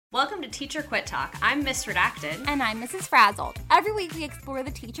Welcome to Teacher Quit Talk. I'm Miss Redacted. And I'm Mrs. Frazzled. Every week we explore the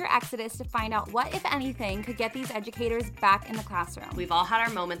teacher exodus to find out what, if anything, could get these educators back in the classroom. We've all had our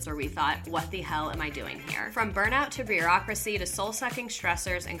moments where we thought, what the hell am I doing here? From burnout to bureaucracy to soul-sucking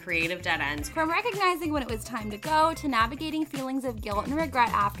stressors and creative dead ends. From recognizing when it was time to go to navigating feelings of guilt and regret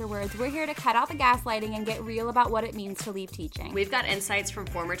afterwards, we're here to cut out the gaslighting and get real about what it means to leave teaching. We've got insights from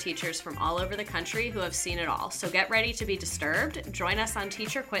former teachers from all over the country who have seen it all. So get ready to be disturbed. Join us on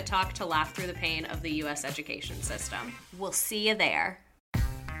Teacher Quit Talk to laugh through the pain of the U.S. education system. We'll see you there.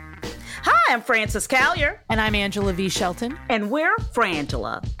 Hi, I'm Frances Callier. And I'm Angela V. Shelton. And we're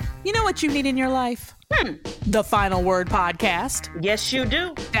Frangela. You know what you need in your life? The Final Word podcast. Yes, you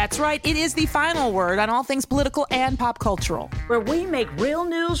do. That's right. It is the final word on all things political and pop cultural. Where we make real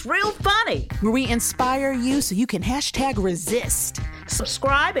news real funny. Where we inspire you so you can hashtag resist.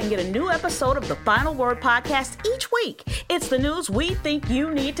 Subscribe and get a new episode of the Final Word podcast each week. It's the news we think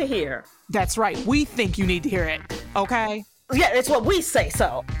you need to hear. That's right. We think you need to hear it. Okay? Yeah, it's what we say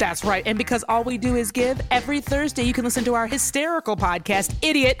so. That's right. And because all we do is give, every Thursday you can listen to our hysterical podcast,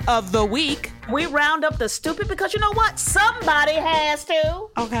 Idiot of the Week. We round up the stupid because you know what? Somebody has to.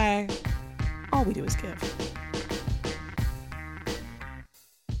 Okay. All we do is give.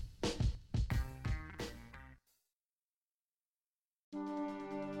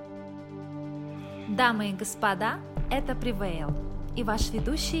 Дамы и господа, это Prevail и ваш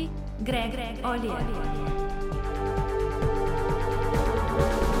ведущий Грег Олиер.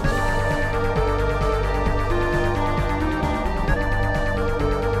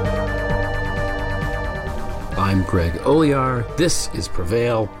 I'm Greg Oliar. This is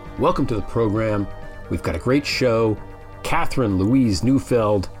Prevail. Welcome to the program. We've got a great show. Catherine Louise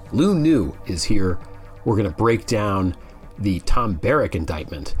Neufeld, Lou New, is here. We're going to break down the Tom Barrack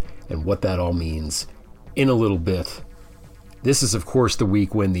indictment and what that all means in a little bit. This is, of course, the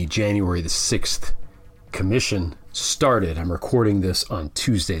week when the January the 6th commission started. I'm recording this on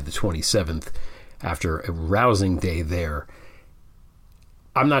Tuesday the 27th after a rousing day there.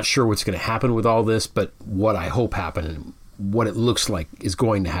 I'm not sure what's going to happen with all this, but what I hope happen and what it looks like is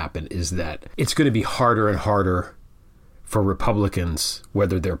going to happen is that it's going to be harder and harder for Republicans,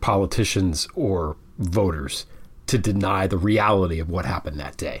 whether they're politicians or voters, to deny the reality of what happened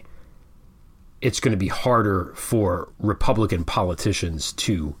that day. It's going to be harder for Republican politicians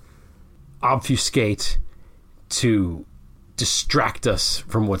to obfuscate, to distract us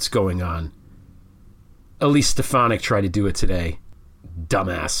from what's going on. Elise Stefanik tried to do it today.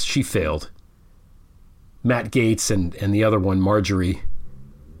 Dumbass. She failed. Matt Gaetz and the other one, Marjorie,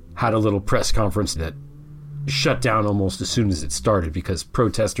 had a little press conference that shut down almost as soon as it started because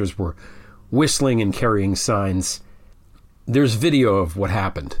protesters were whistling and carrying signs. There's video of what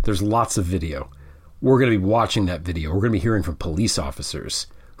happened. There's lots of video. We're going to be watching that video. We're going to be hearing from police officers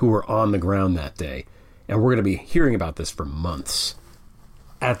who were on the ground that day. And we're going to be hearing about this for months.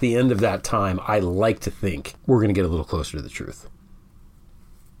 At the end of that time, I like to think we're going to get a little closer to the truth.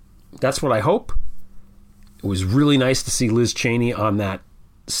 That's what I hope. It was really nice to see Liz Cheney on that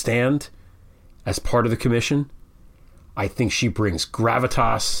stand as part of the commission. I think she brings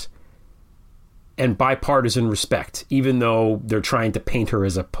gravitas and bipartisan respect, even though they're trying to paint her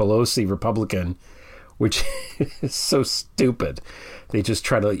as a Pelosi Republican, which is so stupid. They just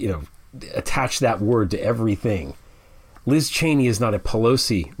try to, attach that word to everything. Liz Cheney is not a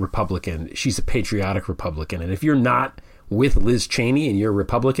Pelosi Republican. She's a patriotic Republican. And if you're not with Liz Cheney and you're a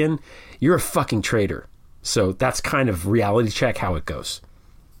Republican, you're a fucking traitor. So that's kind of reality check how it goes.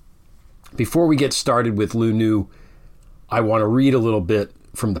 Before we get started with Lou New, I want to read a little bit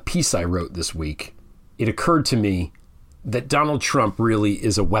from the piece I wrote this week. It occurred to me that Donald Trump really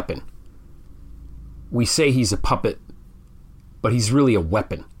is a weapon. We say he's a puppet, but he's really a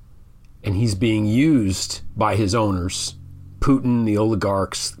weapon. And he's being used by his owners, Putin, the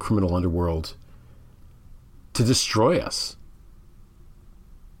oligarchs, the criminal underworld, to destroy us,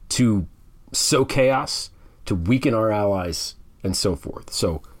 to sow chaos, to weaken our allies, and so forth.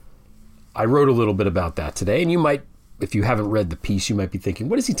 So I wrote a little bit about that today, and you might, if you haven't read the piece, you might be thinking,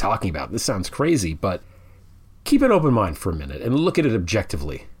 what is he talking about? This sounds crazy, but keep an open mind for a minute and look at it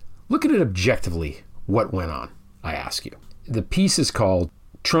objectively. Look at it objectively, what went on, I ask you. The piece is called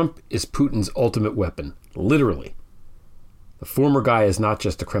Trump is Putin's Ultimate Weapon, literally. The former guy is not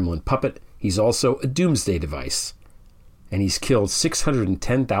just a Kremlin puppet, he's also a doomsday device. And he's killed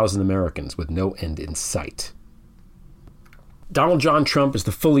 610,000 Americans with no end in sight. Donald John Trump is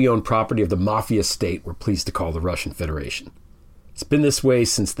the fully owned property of the mafia state we're pleased to call the Russian Federation. It's been this way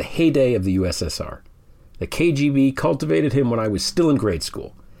since the heyday of the USSR. The KGB cultivated him when I was still in grade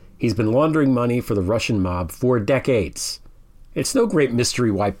school. He's been laundering money for the Russian mob for decades. It's no great mystery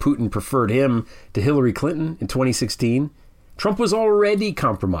why Putin preferred him to Hillary Clinton in 2016. Trump was already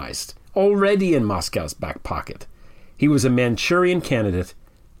compromised, already in Moscow's back pocket. He was a Manchurian candidate,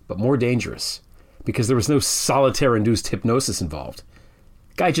 but more dangerous, because there was no solitaire-induced hypnosis involved.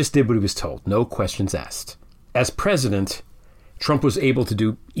 Guy just did what he was told, no questions asked. As president, Trump was able to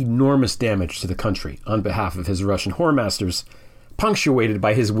do enormous damage to the country on behalf of his Russian whoremasters, punctuated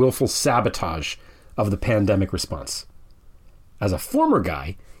by his willful sabotage of the pandemic response. As a former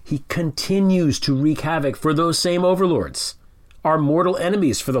guy, he continues to wreak havoc for those same overlords, our mortal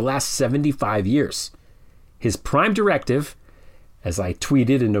enemies for the last 75 years. His prime directive, as I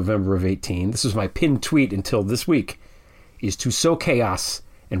tweeted in November of 18, this was my pinned tweet until this week, is to sow chaos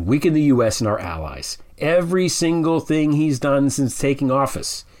and weaken the U.S. and our allies. Every single thing he's done since taking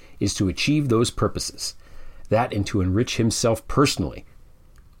office is to achieve those purposes. That and to enrich himself personally.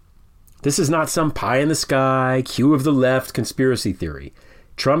 This is not some pie-in-the-sky, Q of the left conspiracy theory.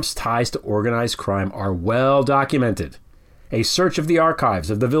 Trump's ties to organized crime are well documented. A search of the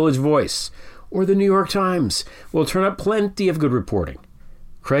archives of the Village Voice or the New York Times will turn up plenty of good reporting.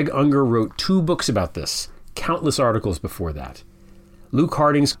 Craig Unger wrote 2 books about this, countless articles before that. Luke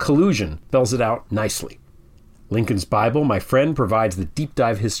Harding's Collusion spells it out nicely. Lincoln's Bible, my friend, provides the deep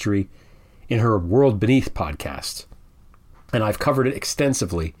dive history in her World Beneath podcast. And I've covered it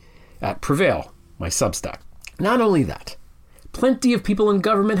extensively at Prevail, my Substack. Not only that, plenty of people in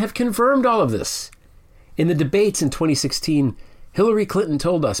government have confirmed all of this. In the debates in 2016, Hillary Clinton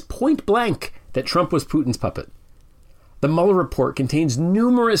told us point blank that Trump was Putin's puppet. The Mueller report contains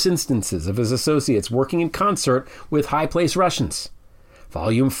numerous instances of his associates working in concert with high-placed Russians.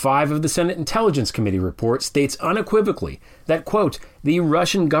 Volume 5 of the Senate Intelligence Committee report states unequivocally that, quote, the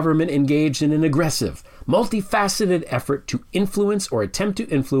Russian government engaged in an aggressive, multifaceted effort to influence or attempt to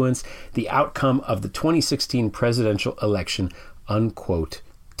influence the outcome of the 2016 presidential election, unquote,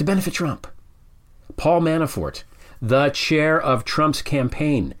 to benefit Trump. Paul Manafort, the chair of Trump's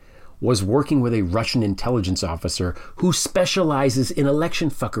campaign, was working with a Russian intelligence officer who specializes in election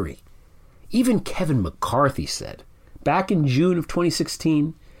fuckery. Even Kevin McCarthy said, back in June of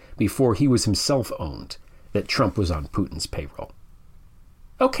 2016, before he was himself owned, that Trump was on Putin's payroll.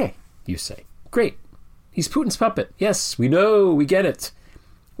 Okay, you say. Great. He's Putin's puppet. Yes, we know, we get it.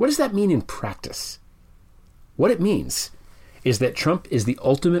 What does that mean in practice? What it means is that Trump is the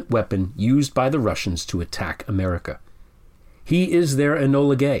ultimate weapon used by the Russians to attack America. He is their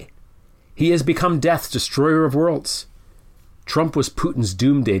Enola Gay. He has become death's destroyer of worlds. Trump was Putin's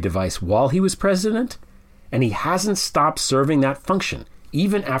doomsday device while he was president, and he hasn't stopped serving that function,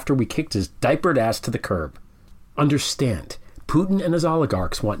 even after we kicked his diapered ass to the curb. Understand, Putin and his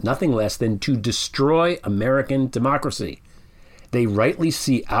oligarchs want nothing less than to destroy American democracy. They rightly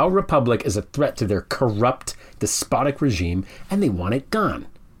see our republic as a threat to their corrupt, despotic regime, and they want it gone.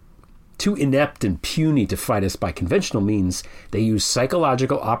 Too inept and puny to fight us by conventional means, they use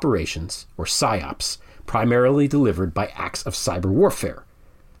psychological operations, or psyops, primarily delivered by acts of cyber warfare.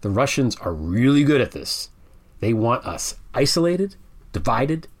 The Russians are really good at this. They want us isolated,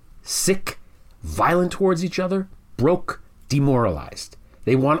 divided, sick, violent towards each other, broke, demoralized.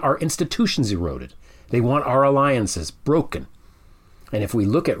 They want our institutions eroded. They want our alliances broken. And if we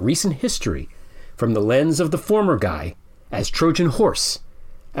look at recent history from the lens of the former guy, as Trojan horse,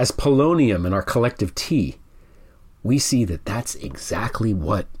 as polonium in our collective tea, we see that that's exactly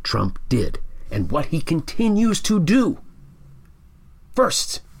what Trump did and what he continues to do.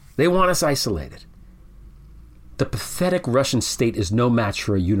 First, they want us isolated. The pathetic Russian state is no match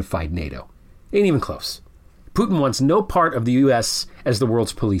for a unified NATO. Ain't even close. Putin wants no part of the U.S. as the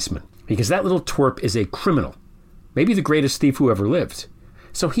world's policeman, because that little twerp is a criminal, maybe the greatest thief who ever lived.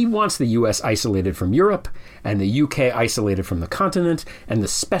 So he wants the U.S. isolated from Europe, and the U.K. isolated from the continent, and the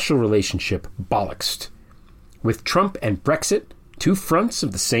special relationship bollocksed. With Trump and Brexit, 2 fronts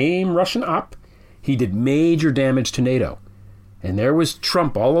of the same Russian op, he did major damage to NATO. And there was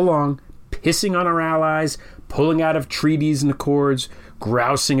Trump all along, pissing on our allies, pulling out of treaties and accords,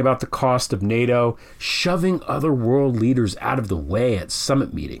 grousing about the cost of NATO, shoving other world leaders out of the way at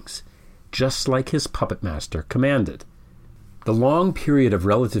summit meetings, just like his puppet master commanded. The long period of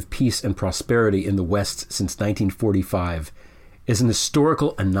relative peace and prosperity in the West since 1945 is an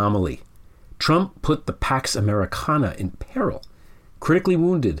historical anomaly. Trump put the Pax Americana in peril. Critically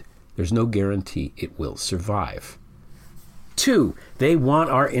wounded, there's no guarantee it will survive. 2, they want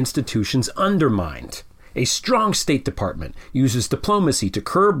our institutions undermined. A strong State Department uses diplomacy to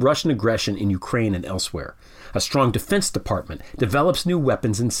curb Russian aggression in Ukraine and elsewhere. A strong Defense Department develops new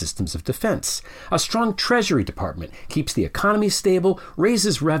weapons and systems of defense. A strong Treasury Department keeps the economy stable,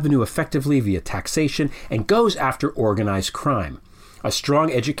 raises revenue effectively via taxation, and goes after organized crime. A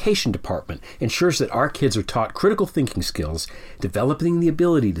strong Education Department ensures that our kids are taught critical thinking skills, developing the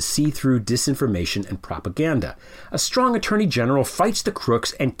ability to see through disinformation and propaganda. A strong Attorney General fights the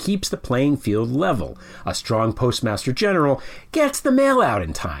crooks and keeps the playing field level. A strong Postmaster General gets the mail out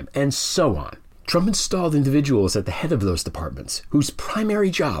in time, and so on. Trump installed individuals at the head of those departments whose primary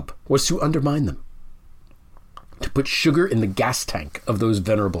job was to undermine them, to put sugar in the gas tank of those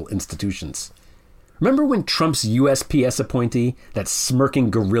venerable institutions. Remember when Trump's USPS appointee, that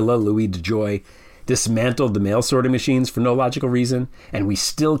smirking gorilla Louis DeJoy, dismantled the mail sorting machines for no logical reason, and we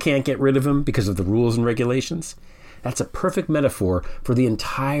still can't get rid of him because of the rules and regulations? That's a perfect metaphor for the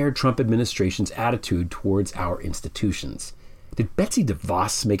entire Trump administration's attitude towards our institutions. Did Betsy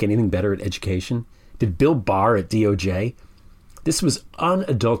DeVos make anything better at education? Did Bill Barr at DOJ? This was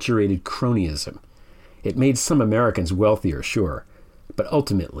unadulterated cronyism. It made some Americans wealthier, sure, but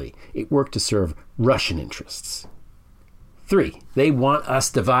ultimately it worked to serve Russian interests. 3, they want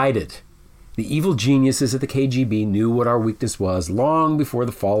us divided. The evil geniuses at the KGB knew what our weakness was long before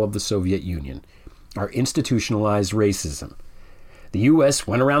the fall of the Soviet Union: our institutionalized racism. The U.S.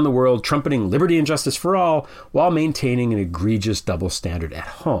 went around the world trumpeting liberty and justice for all while maintaining an egregious double standard at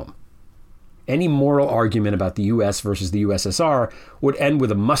home. Any moral argument about the U.S. versus the USSR would end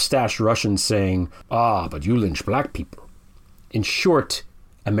with a mustached Russian saying, "Ah, but you lynch black people." In short,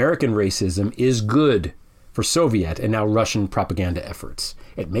 American racism is good for Soviet and now Russian propaganda efforts.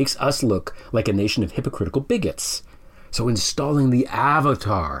 It makes us look like a nation of hypocritical bigots. So installing the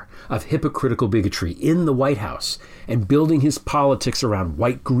avatar of hypocritical bigotry in the White House and building his politics around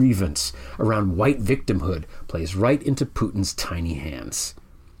white grievance, around white victimhood, plays right into Putin's tiny hands.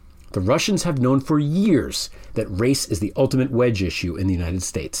 The Russians have known for years that race is the ultimate wedge issue in the United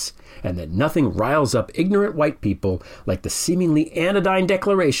States, and that nothing riles up ignorant white people like the seemingly anodyne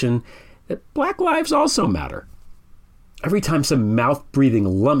declaration that black lives also matter. Every time some mouth-breathing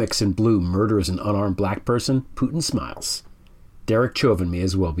lummox in blue murders an unarmed black person, Putin smiles. Derek Chauvin may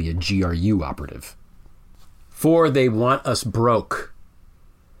as well be a GRU operative. 4, they want us broke.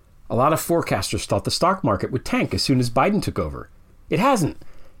 A lot of forecasters thought the stock market would tank as soon as Biden took over. It hasn't.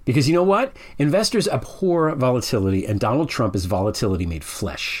 Because you know what? Investors abhor volatility, and Donald Trump is volatility made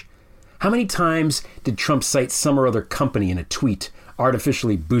flesh. How many times did Trump cite some or other company in a tweet,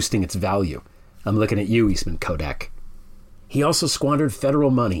 artificially boosting its value? I'm looking at you, Eastman Kodak. He also squandered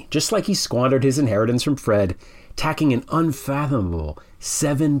federal money, just like he squandered his inheritance from Fred, tacking an unfathomable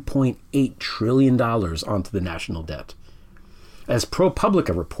 $7.8 trillion onto the national debt. As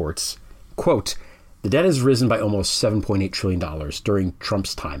ProPublica reports, quote, the debt has risen by almost $7.8 trillion during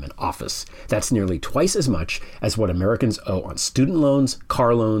Trump's time in office. That's nearly twice as much as what Americans owe on student loans,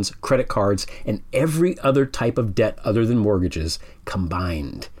 car loans, credit cards, and every other type of debt other than mortgages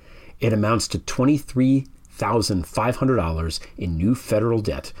combined. It amounts to $23,500 in new federal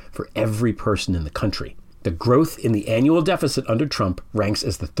debt for every person in the country. The growth in the annual deficit under Trump ranks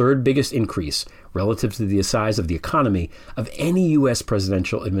as the 3rd biggest increase relative to the size of the economy of any U.S.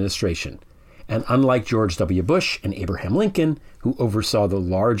 presidential administration. And unlike George W. Bush and Abraham Lincoln, who oversaw the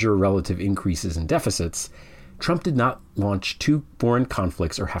larger relative increases in deficits, Trump did not launch 2 foreign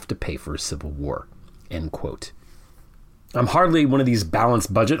conflicts or have to pay for a civil war. End quote. I'm hardly one of these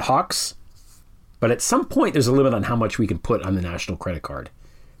balanced budget hawks, but at some point there's a limit on how much we can put on the national credit card.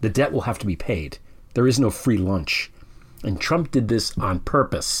 The debt will have to be paid. There is no free lunch. And Trump did this on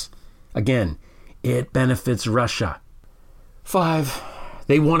purpose. Again, it benefits Russia. 5,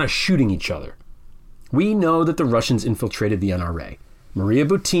 they want us shooting each other. We know that the Russians infiltrated the NRA. Maria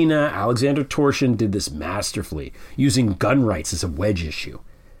Butina, Alexander Torshin did this masterfully, using gun rights as a wedge issue.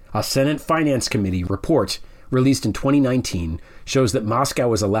 A Senate Finance Committee report released in 2019 shows that Moscow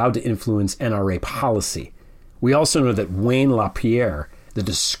was allowed to influence NRA policy. We also know that Wayne LaPierre, the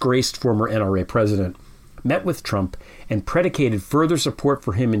disgraced former NRA president, met with Trump and predicated further support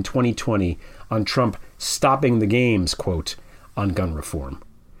for him in 2020 on Trump stopping the games, quote, on gun reform.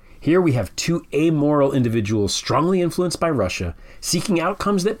 Here we have 2 amoral individuals strongly influenced by Russia, seeking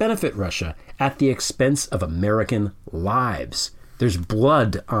outcomes that benefit Russia at the expense of American lives. There's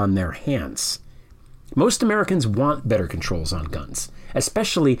blood on their hands. Most Americans want better controls on guns,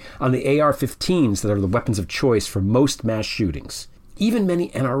 especially on the AR-15s that are the weapons of choice for most mass shootings. Even many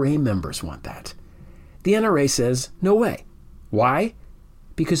NRA members want that. The NRA says, no way. Why?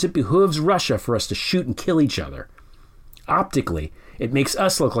 Because it behooves Russia for us to shoot and kill each other. Optically, It makes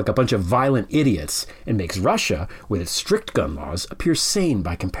us look like a bunch of violent idiots and makes Russia, with its strict gun laws, appear sane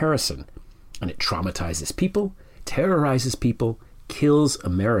by comparison. And it traumatizes people, terrorizes people, kills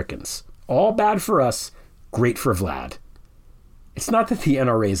Americans. All bad for us, great for Vlad. It's not that the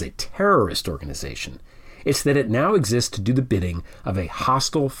NRA is a terrorist organization. It's that it now exists to do the bidding of a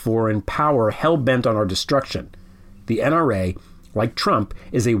hostile foreign power hell-bent on our destruction. The NRA, like Trump,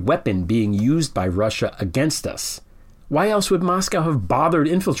 is a weapon being used by Russia against us. Why else would Moscow have bothered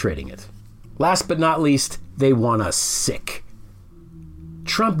infiltrating it? Last but not least, they want us sick.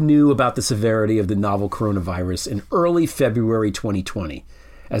 Trump knew about the severity of the novel coronavirus in early February 2020,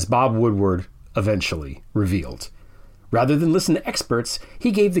 as Bob Woodward eventually revealed. Rather than listen to experts,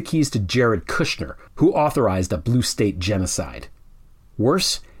 he gave the keys to Jared Kushner, who authorized a blue state genocide.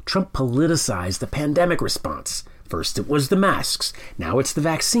 Worse, Trump politicized the pandemic response. First it was the masks, now it's the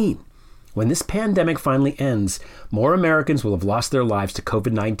vaccine. When this pandemic finally ends, more Americans will have lost their lives to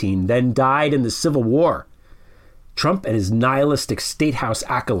COVID-19 than died in the Civil War. Trump and his nihilistic state house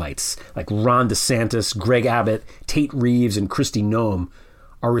acolytes, like Ron DeSantis, Greg Abbott, Tate Reeves, and Kristi Noem,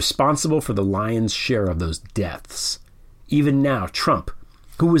 are responsible for the lion's share of those deaths. Even now, Trump,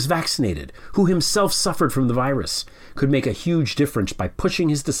 who was vaccinated, who himself suffered from the virus, could make a huge difference by pushing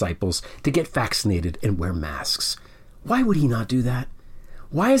his disciples to get vaccinated and wear masks. Why would he not do that?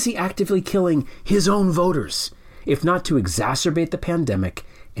 Why is he actively killing his own voters, if not to exacerbate the pandemic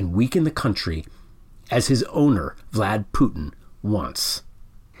and weaken the country, as his owner, Vlad Putin, wants?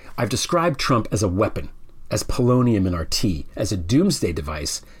 I've described Trump as a weapon, as polonium in our tea, as a doomsday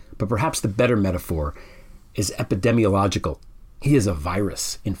device, but perhaps the better metaphor is epidemiological. He is a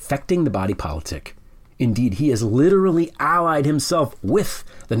virus infecting the body politic. Indeed, he has literally allied himself with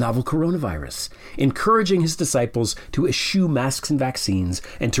the novel coronavirus, encouraging his disciples to eschew masks and vaccines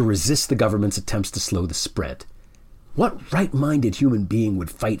and to resist the government's attempts to slow the spread. What right-minded human being would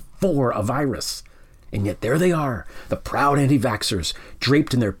fight for a virus? And yet there they are, the proud anti-vaxxers,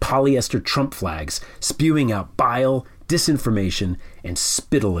 draped in their polyester Trump flags, spewing out bile, disinformation, and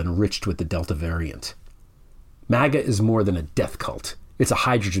spittle enriched with the Delta variant. MAGA is more than a death cult. It's a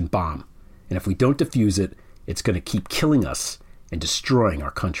hydrogen bomb. And if we don't defuse it, it's going to keep killing us and destroying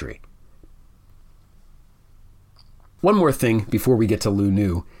our country. One more thing before we get to Lou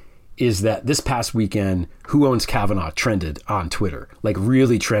New is that this past weekend, Who Owns Kavanaugh trended on Twitter. Like,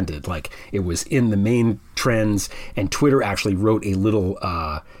 really trended. Like, it was in the main trends, and Twitter actually wrote a little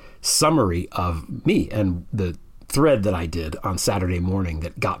summary of me and the thread that I did on Saturday morning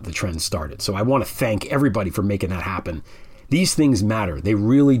that got the trend started. So I want to thank everybody for making that happen. These things matter. They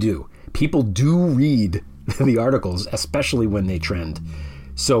really do. People do read the articles, especially when they trend.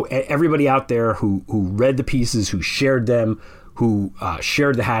 So everybody out there who read the pieces, who shared them, who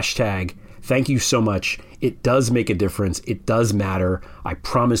shared the hashtag, thank you so much. It does make a difference. It does matter. I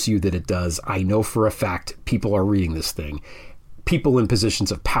promise you that it does. I know for a fact people are reading this thing. People in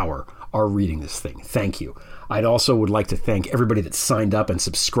positions of power are reading this thing. Thank you. I'd also would like to thank everybody that signed up and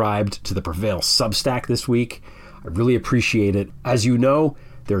subscribed to the Prevail Substack this week. I really appreciate it. As you know,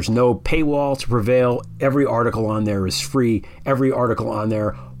 there's no paywall to Prevail. Every article on there is free. Every article on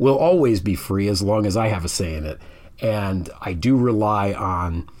there will always be free as long as I have a say in it. And I do rely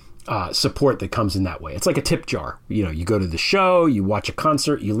on support that comes in that way. It's like a tip jar. You know, you go to the show, you watch a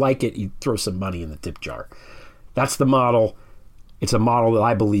concert, you like it, you throw some money in the tip jar. That's the model. It's a model that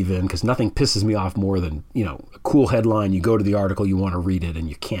I believe in because nothing pisses me off more than, you know, a cool headline. You go to the article, you want to read it, and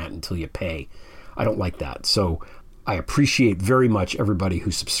you can't until you pay. I don't like that. So I appreciate very much everybody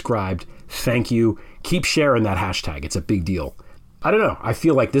who subscribed. Thank you. Keep sharing that hashtag. It's a big deal. I don't know. I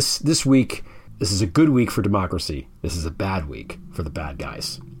feel like this week, this is a good week for democracy. This is a bad week for the bad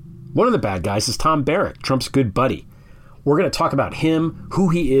guys. One of the bad guys is Tom Barrack, Trump's good buddy. We're going to talk about him, who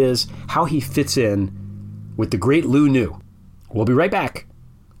he is, how he fits in with the great Lou New. We'll be right back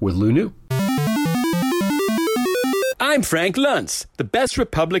with Lou New. I'm Frank Luntz, the best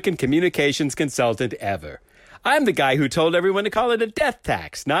Republican communications consultant ever. I'm the guy who told everyone to call it a death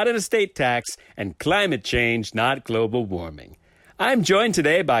tax, not an estate tax, and climate change, not global warming. I'm joined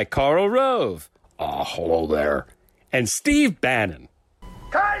today by Carl Rove. Hello there. And Steve Bannon.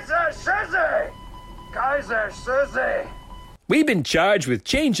 Kaiser Söze! Kaiser Söze! We've been charged with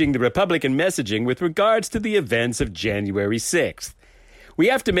changing the Republican messaging with regards to the events of January 6th. We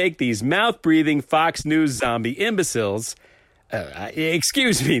have to make these mouth-breathing Fox News zombie imbeciles,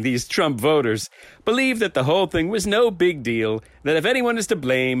 these Trump voters, believe that the whole thing was no big deal, that if anyone is to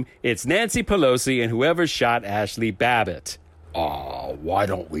blame, it's Nancy Pelosi and whoever shot Ashley Babbitt. Why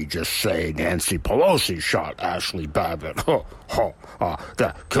don't we just say Nancy Pelosi shot Ashley Babbitt?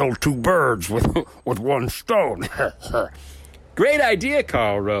 That killed two birds with one stone. Great idea,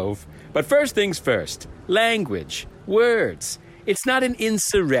 Karl Rove. But first things first, language, words. It's not an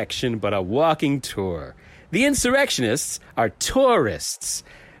insurrection, but a walking tour. The insurrectionists are tourists.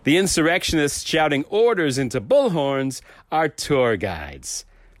 The insurrectionists shouting orders into bullhorns are tour guides.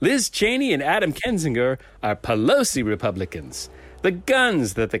 Liz Cheney and Adam Kinzinger are Pelosi Republicans. The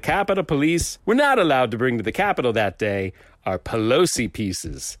guns that the Capitol Police were not allowed to bring to the Capitol that day are Pelosi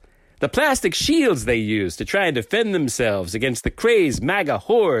pieces. The plastic shields they use to try and defend themselves against the crazed MAGA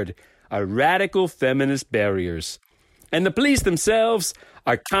horde are radical feminist barriers. And the police themselves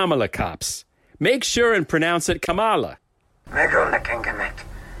are Kamala cops. Make sure and pronounce it Kamala.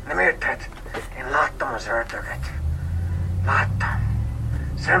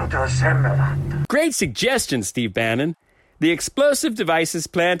 Great suggestion, Steve Bannon. The explosive devices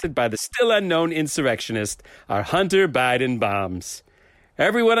planted by the still unknown insurrectionist are Hunter Biden bombs.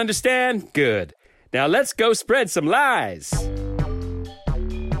 Everyone understand? Good. Now let's go spread some lies.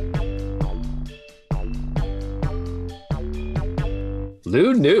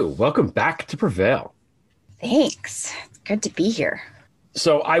 Lou New, welcome back to Prevail. Thanks. It's good to be here.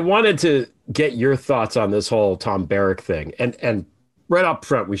 So I wanted to get your thoughts on this whole Tom Barrack thing. And right up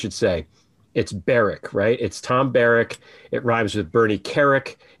front, we should say it's Barrack, right? It's Tom Barrack. It rhymes with Bernie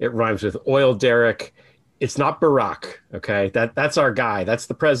Carrick. It rhymes with Oil Derrick. It's not Barrack, okay? That's our guy. That's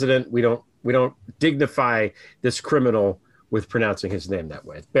the president. We don't dignify this criminal with pronouncing his name that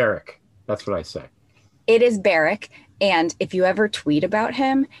way. It's Barrack. That's what I say. It is Barrack. And if you ever tweet about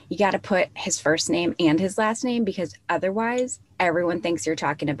him, you got to put his first name and his last name, because otherwise everyone thinks you're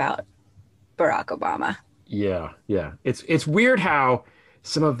talking about Barack Obama. Yeah. It's weird how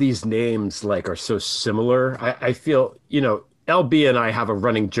some of these names are so similar. I feel, LB and I have a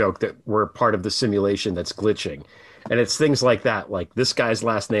running joke that we're part of the simulation that's glitching. And it's things like that. Like this guy's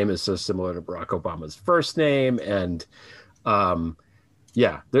last name is so similar to Barack Obama's first name. And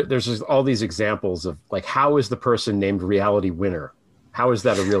there's just all these examples of how is the person named Reality Winner? How is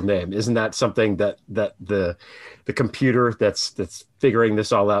that a real name? Isn't that something that the computer that's figuring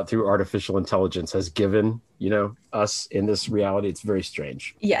this all out through artificial intelligence has given, us in this reality? It's very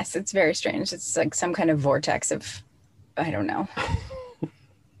strange. Yes, it's very strange. It's like some kind of vortex of, I don't know.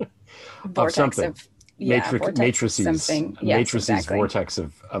 Vortex of matrices. Something. Yes, matrices, exactly. Vortex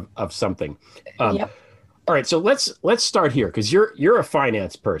of something. Yep. All right, so let's start here, because you're a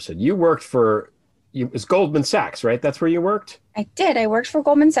finance person. You worked for it was Goldman Sachs, right? That's where you worked? I did. I worked for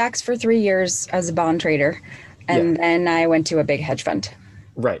Goldman Sachs for 3 years as a bond trader, and then I went to a big hedge fund.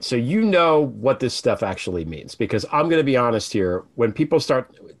 Right. So you know what this stuff actually means, because I'm going to be honest here. When people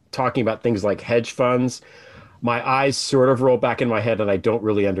start talking about things like hedge funds, my eyes sort of roll back in my head and I don't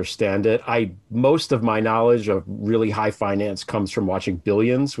really understand it. Most of my knowledge of really high finance comes from watching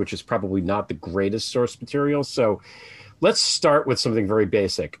Billions, which is probably not the greatest source material. So let's start with something very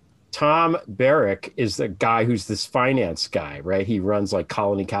basic. Tom Barrack is the guy who's this finance guy, right? He runs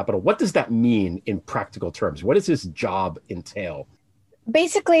Colony Capital. What does that mean in practical terms? What does his job entail?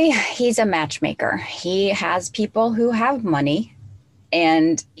 Basically, he's a matchmaker. He has people who have money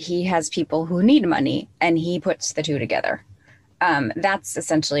and he has people who need money, and he puts the two together. That's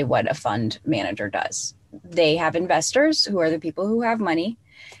essentially what a fund manager does. They have investors who are the people who have money,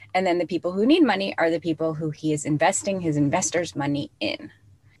 and then the people who need money are the people who he is investing his investors' money in.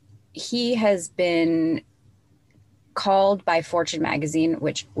 He has been called by Fortune magazine,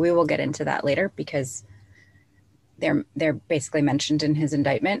 which we will get into that later because they're basically mentioned in his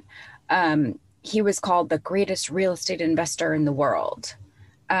indictment. He was called the greatest real estate investor in the world.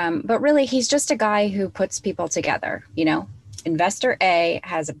 But really, he's just a guy who puts people together. Investor A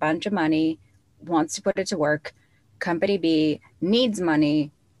has a bunch of money, wants to put it to work. Company B needs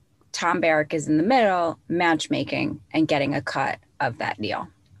money. Tom Barrack is in the middle, matchmaking and getting a cut of that deal.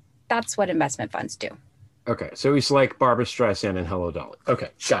 That's what investment funds do. Okay, so he's like Barbara Streisand and Hello Dolly. Okay,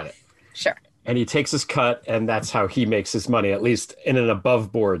 got it. Sure. And he takes his cut, and that's how he makes his money, at least in an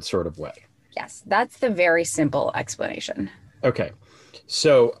above board sort of way. Yes, that's the very simple explanation. Okay,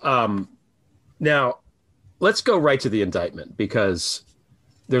 so now let's go right to the indictment, because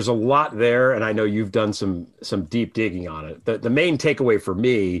there's a lot there, and I know you've done some deep digging on it. The main takeaway for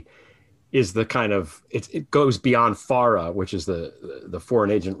me is the kind of, it goes beyond FARA, which is the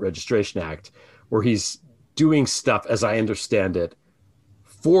Foreign Agent Registration Act, where he's doing stuff, as I understand it,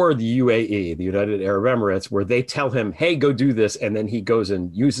 for the UAE, the United Arab Emirates, where they tell him, hey, go do this. And then he goes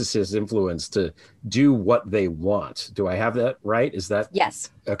and uses his influence to do what they want. Do I have that right? Is that?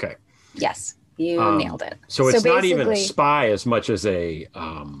 Yes. Okay. Yes. You nailed it. So it's not even a spy as much as a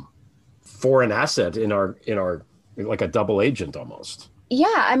foreign asset in our like a double agent almost. Yeah.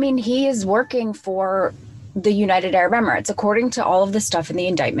 I mean, he is working for the United Arab Emirates. According to all of the stuff in the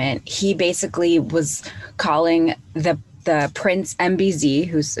indictment, he basically was calling the Prince MBZ,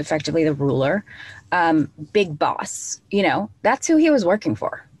 who's effectively the ruler, big boss. You know, that's who he was working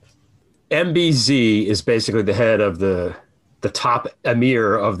for. MBZ is basically the head of the top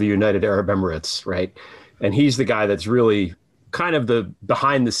emir of the United Arab Emirates, right? And he's the guy that's really kind of the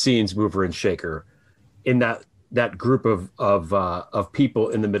behind the scenes mover and shaker in that group of people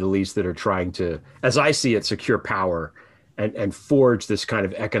in the Middle East that are trying to, as I see it, secure power and forge this kind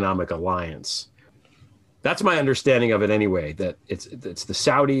of economic alliance. That's my understanding of it anyway, that it's the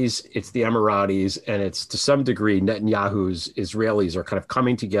Saudis, it's the Emiratis, and it's to some degree Netanyahu's Israelis are kind of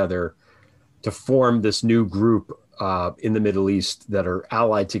coming together to form this new group in the Middle East that are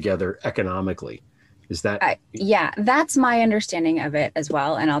allied together economically. Is that? Yeah, that's my understanding of it as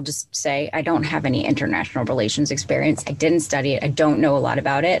well. And I'll just say I don't have any international relations experience. I didn't study it. I don't know a lot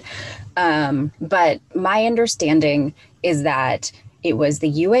about it. But my understanding is that it was the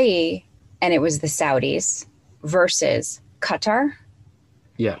UAE and it was the Saudis versus Qatar.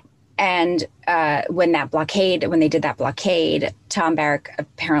 Yeah. And when they did that blockade, Tom Barrack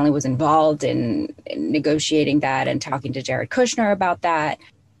apparently was involved in negotiating that and talking to Jared Kushner about that.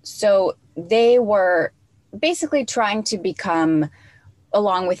 So they were basically trying to become,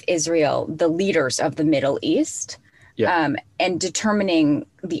 along with Israel, the leaders of the Middle East, and determining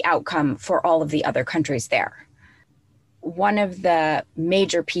the outcome for all of the other countries there. One of the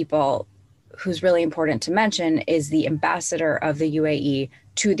major people who's really important to mention is the ambassador of the UAE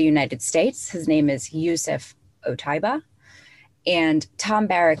to the United States. His name is Yusuf Otaiba, and Tom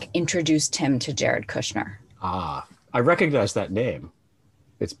Barrack introduced him to Jared Kushner. Ah, I recognize that name.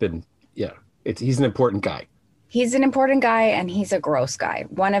 He's an important guy. He's an important guy, and he's a gross guy.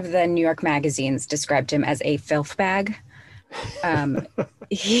 One of the New York magazines described him as a filth bag.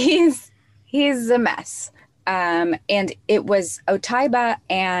 He's a mess. And it was Otaiba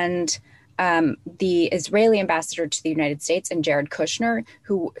and the Israeli ambassador to the United States and Jared Kushner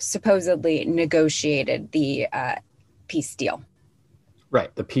who supposedly negotiated the peace deal.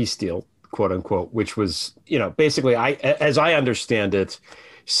 Right, the peace deal, quote unquote, which was, basically, as I understand it,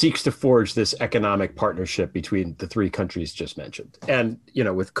 seeks to forge this economic partnership between the three countries just mentioned. And,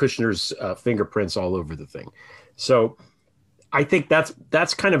 with Kushner's fingerprints all over the thing. So I think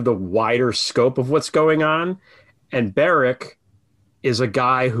that's kind of the wider scope of what's going on. And Barrack is a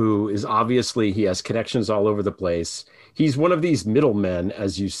guy who is obviously, he has connections all over the place. He's one of these middlemen,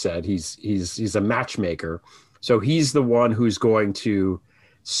 as you said. He's a matchmaker. So he's the one who's going to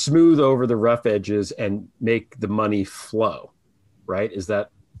smooth over the rough edges and make the money flow, right? Is that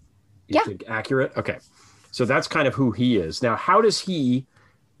think accurate? Okay. So that's kind of who he is. Now, how does he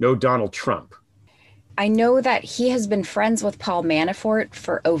know Donald Trump? I know that he has been friends with Paul Manafort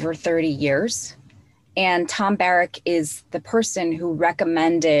for over 30 years. And Tom Barrack is the person who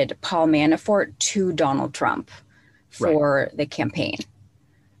recommended Paul Manafort to Donald Trump for the campaign.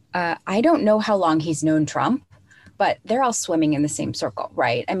 I don't know how long he's known Trump, but they're all swimming in the same circle,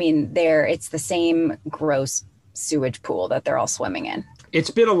 right? I mean, it's the same gross sewage pool that they're all swimming in. It's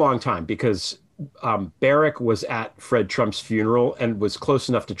been a long time because Barrack was at Fred Trump's funeral and was close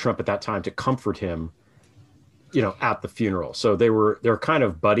enough to Trump at that time to comfort him, at the funeral. So they're kind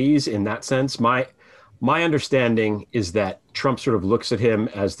of buddies in that sense. My understanding is that Trump sort of looks at him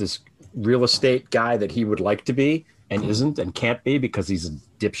as this real estate guy that he would like to be and isn't and can't be because he's a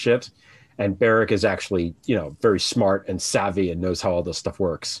dipshit. And Barrack is actually, very smart and savvy and knows how all this stuff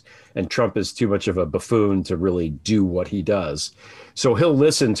works. And Trump is too much of a buffoon to really do what he does. So he'll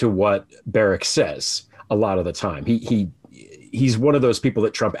listen to what Barrack says a lot of the time. He's one of those people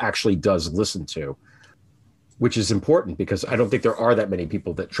that Trump actually does listen to, which is important because I don't think there are that many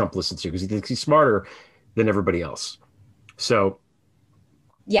people that Trump listens to because he thinks he's smarter than everybody else. So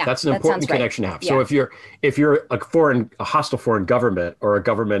that's an important connection to have. So if you're a hostile foreign government or a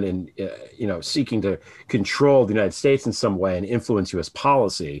government in, seeking to control the United States in some way and influence U.S.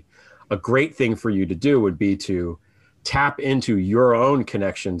 policy, a great thing for you to do would be to tap into your own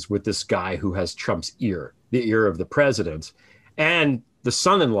connections with this guy who has Trump's ear, the ear of the president, and the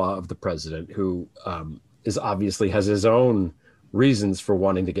son-in-law of the president, who is obviously has his own reasons for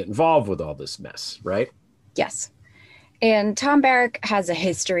wanting to get involved with all this mess, right? Yes. And Tom Barrack has a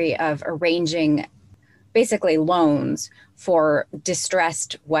history of arranging basically loans for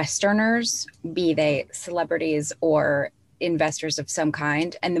distressed Westerners, be they celebrities or investors of some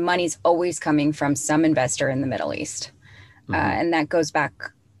kind. And the money's always coming from some investor in the Middle East. Mm-hmm. And that goes back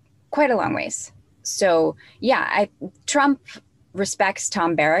quite a long ways. So, Trump respects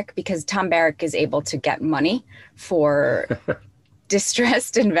Tom Barrack because Tom Barrack is able to get money for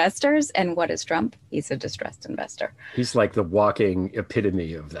distressed investors. And what is Trump? He's a distressed investor. He's like the walking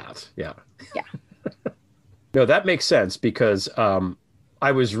epitome of that. Yeah. Yeah. No, that makes sense because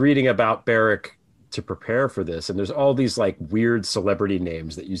I was reading about Barrack to prepare for this, and there's all these like weird celebrity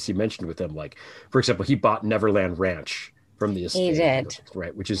names that you see mentioned with him. Like, for example, he bought Neverland Ranch from the estate. He did.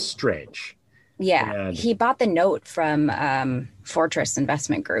 Right, which is strange. Yeah. And he bought the note from Fortress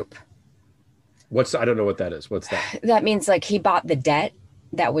Investment Group. I don't know what that is. What's that? That means like he bought the debt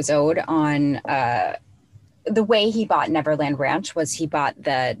that was owed on the way he bought Neverland Ranch was he bought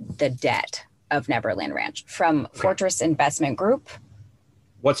the debt of Neverland Ranch from Fortress Investment Group.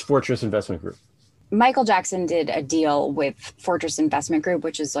 What's Fortress Investment Group? Michael Jackson did a deal with Fortress Investment Group,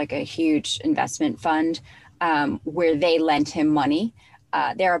 which is like a huge investment fund where they lent him money.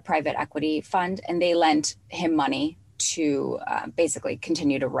 They're a private equity fund, and they lent him money to basically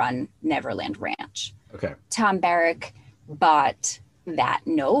continue to run Neverland Ranch. Okay. Tom Barrack bought that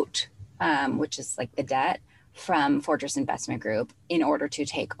note, which is like the debt, from Fortress Investment Group in order to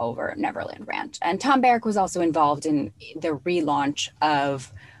take over Neverland Ranch. And Tom Barrack was also involved in the relaunch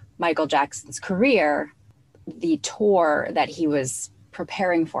of Michael Jackson's career, the tour that he was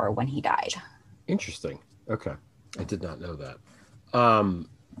preparing for when he died. Interesting. Okay. I did not know that. And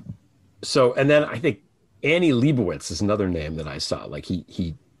then I think Annie Leibovitz is another name that I saw. Like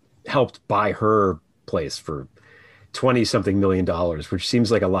he helped buy her place for $20-something million, which seems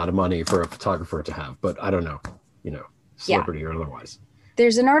like a lot of money for a photographer to have, but I don't know, celebrity or otherwise.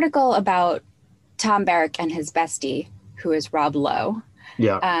 There's an article about Tom Barrack and his bestie, who is Rob Lowe,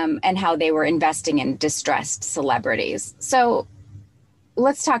 and how they were investing in distressed celebrities. So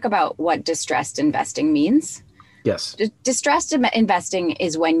let's talk about what distressed investing means. Yes. Distressed investing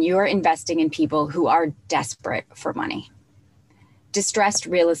is when you're investing in people who are desperate for money. Distressed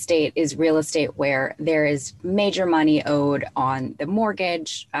real estate is real estate where there is major money owed on the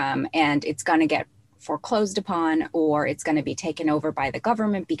mortgage, and it's going to get foreclosed upon, or it's going to be taken over by the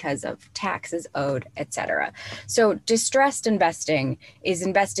government because of taxes owed, etc. So distressed investing is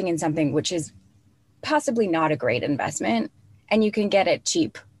investing in something which is possibly not a great investment, and you can get it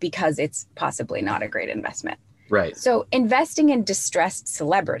cheap because it's possibly not a great investment. Right. So investing in distressed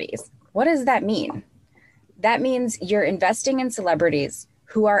celebrities, what does that mean? That means you're investing in celebrities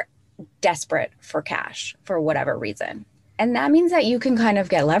who are desperate for cash for whatever reason. And that means that you can kind of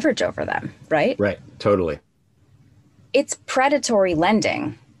get leverage over them, right? Right. Totally. It's predatory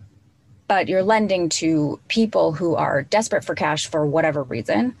lending, but you're lending to people who are desperate for cash for whatever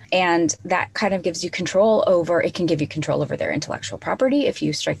reason. And that kind of gives you control over, it can give you control over their intellectual property if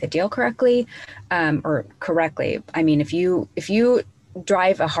you strike the deal correctly, or correctly. I mean, if you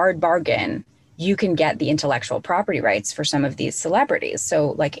drive a hard bargain, you can get the intellectual property rights for some of these celebrities.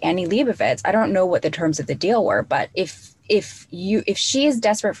 So like Annie Leibovitz, I don't know what the terms of the deal were, but if she is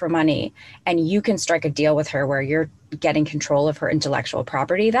desperate for money and you can strike a deal with her where you're getting control of her intellectual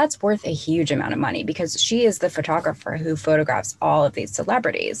property, that's worth a huge amount of money because she is the photographer who photographs all of these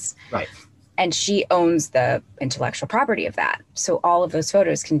celebrities. Right. And she owns the intellectual property of that. So all of those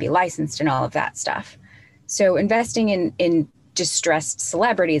photos can be licensed and all of that stuff. So investing in distressed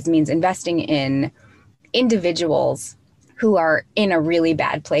celebrities means investing in individuals who are in a really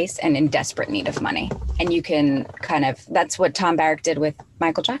bad place and in desperate need of money. And you can that's what Tom Barrack did with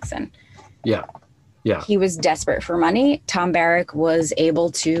Michael Jackson. Yeah. Yeah. He was desperate for money. Tom Barrack was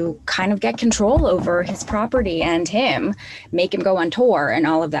able to kind of get control over his property and him, make him go on tour and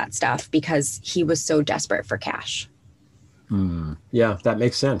all of that stuff because he was so desperate for cash. Yeah, that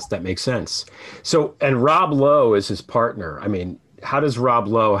makes sense. So, and Rob Lowe is his partner. I mean, how does Rob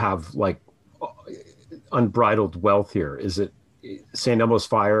Lowe have like unbridled wealth here? Is it St. Elmo's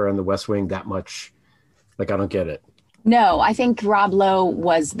Fire and the West Wing that much? Like, I don't get it. No, I think Rob Lowe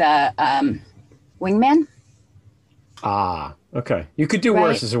was the wingman. Ah, okay. You could do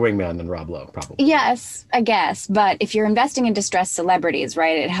worse as a wingman than Rob Lowe, probably. Yes, I guess. But if you're investing in distressed celebrities,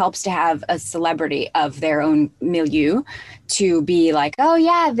 right, it helps to have a celebrity of their own milieu to be like, oh,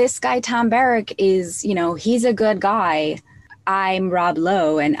 yeah, this guy, Tom Barrack, is, he's a good guy. I'm Rob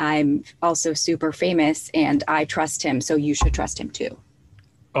Lowe, and I'm also super famous, and I trust him, so you should trust him too.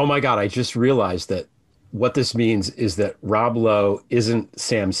 Oh, my God. I just realized that what this means is that Rob Lowe isn't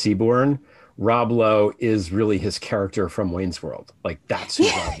Sam Seaborn. Rob Lowe is really his character from Wayne's World. Like, that's who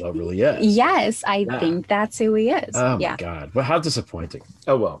Rob Lowe really is. Yes, I think that's who he is. Oh, my God. Well, how disappointing.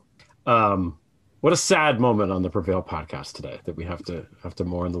 Oh, well. What a sad moment on the Prevail podcast today that we have to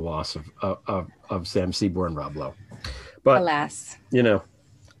mourn the loss of Sam Seaborn, Rob Lowe. But, alas.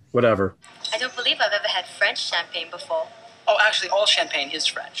 Whatever. I don't believe I've ever had French champagne before. Oh, actually, all champagne is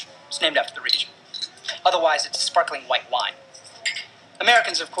French. It's named after the region. Otherwise, it's sparkling white wine.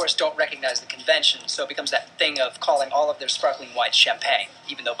 Americans, of course, don't recognize the convention, so it becomes that thing of calling all of their sparkling wines champagne,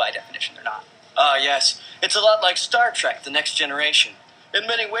 even though by definition they're not. Ah, yes. It's a lot like Star Trek, The Next Generation. In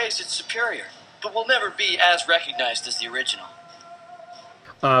many ways, it's superior, but will never be as recognized as the original.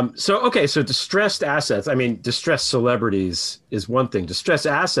 So distressed assets, I mean, distressed celebrities is one thing. Distressed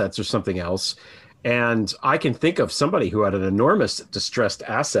assets are something else. And I can think of somebody who had an enormous distressed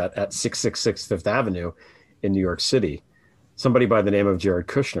asset at 666 Fifth Avenue in New York City. Somebody by the name of Jared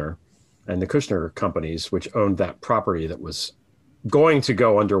Kushner and the Kushner companies, which owned that property that was going to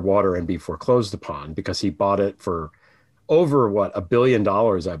go underwater and be foreclosed upon because he bought it for over $1 billion,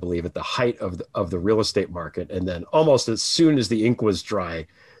 I believe, at the height of the real estate market. And then almost as soon as the ink was dry,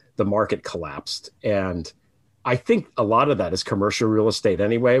 the market collapsed. And I think a lot of that is commercial real estate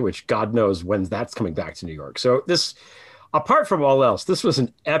anyway, which God knows when that's coming back to New York. So this, apart from all else, this was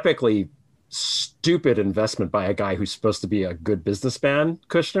an epically stupid investment by a guy who's supposed to be a good businessman,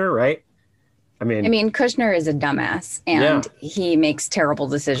 Kushner, right? I mean, Kushner is a dumbass and he makes terrible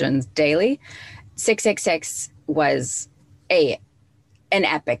decisions daily. 666 was an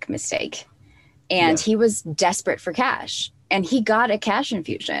epic mistake. And he was desperate for cash. And he got a cash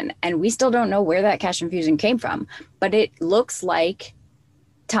infusion. And we still don't know where that cash infusion came from. But it looks like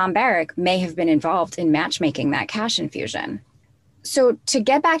Tom Barrack may have been involved in matchmaking that cash infusion. So to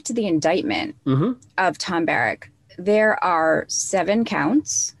get back to the indictment of Tom Barrack, there are 7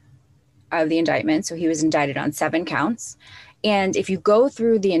 counts of the indictment. So he was indicted on 7 counts. And if you go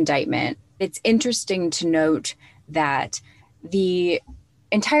through the indictment, it's interesting to note that the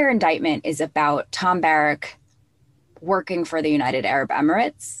entire indictment is about Tom Barrack working for the United Arab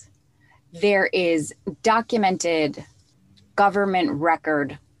Emirates. There is documented government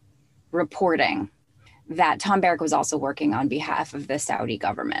record reporting that Tom Barrack was also working on behalf of the Saudi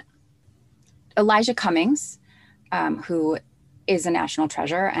government. Elijah Cummings, who is a national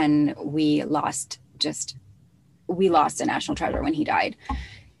treasure, and we lost a national treasure when he died.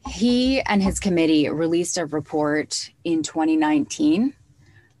 He and his committee released a report in 2019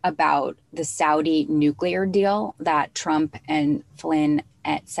 about the Saudi nuclear deal that Trump and Flynn,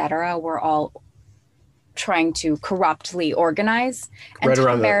 et cetera, were all trying to corruptly organize. And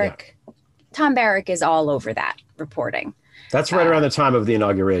Tom Barrack is all over that reporting. That's right around the time of the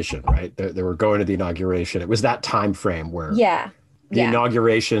inauguration, right? They were going to the inauguration. It was that time frame where the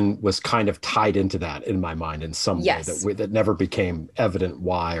inauguration was kind of tied into that in my mind in some way that never became evident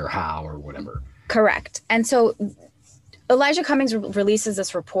why or how or whatever. Correct. And so Elijah Cummings releases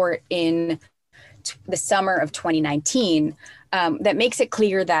this report in the summer of 2019 that makes it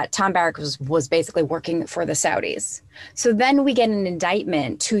clear that Tom Barrack was basically working for the Saudis. So then we get an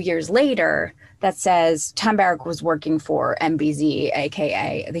indictment 2 years later that says Tom Barrack was working for MBZ,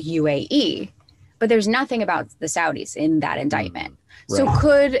 aka the UAE, but there's nothing about the Saudis in that indictment. Right. So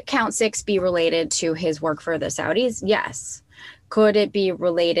could count 6 be related to his work for the Saudis? Yes. Could it be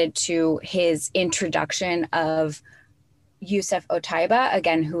related to his introduction of Youssef Otaiba,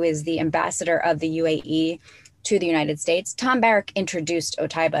 again, who is the ambassador of the UAE to the United States? Tom Barrack introduced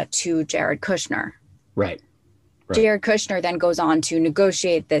Otaiba to Jared Kushner. Right. Jared Kushner then goes on to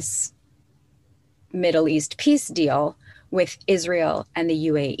negotiate this Middle East peace deal with Israel and the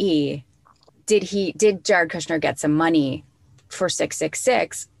UAE. Did Jared Kushner get some money for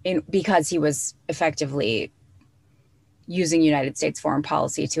 666 because he was effectively using United States foreign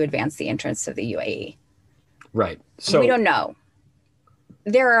policy to advance the interests of the UAE? Right. So we don't know.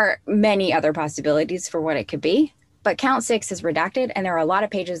 There are many other possibilities for what it could be, but count 6 is redacted, and there are a lot of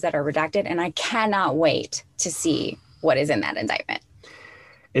pages that are redacted, and I cannot wait to see what is in that indictment.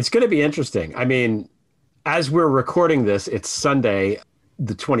 It's going to be interesting. I mean, as we're recording this, it's Sunday,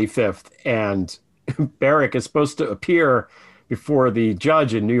 the 25th, and Barrack is supposed to appear before the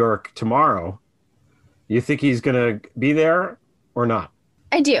judge in New York tomorrow. You think he's going to be there or not?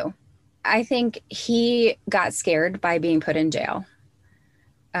 I do. I think he got scared by being put in jail.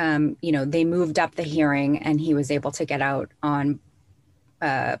 They moved up the hearing and he was able to get out on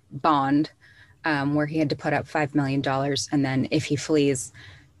bond where he had to put up $5 million. And then if he flees,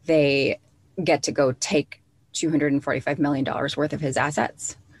 they get to go take $245 million worth of his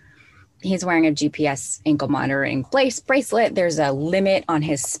assets. He's wearing a GPS ankle monitoring bracelet. There's a limit on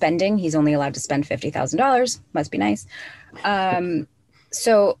his spending. He's only allowed to spend $50,000. Must be nice.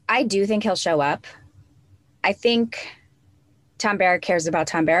 So I do think he'll show up. I think Tom Barrack cares about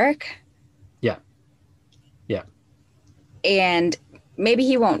Tom Barrack. Yeah. Yeah. And maybe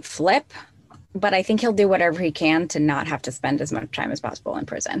he won't flip, but I think he'll do whatever he can to not have to spend as much time as possible in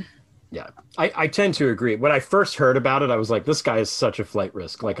prison. Yeah, I tend to agree. When I first heard about it, I was like, this guy is such a flight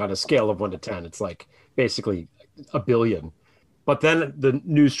risk. Like on a scale of 1 to 10, it's like basically a billion. But then the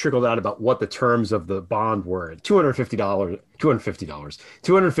news trickled out about what the terms of the bond were.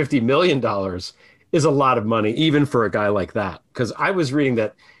 $250 million is a lot of money, even for a guy like that. Because I was reading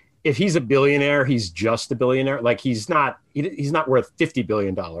that if he's a billionaire, he's just a billionaire. Like he's not worth $50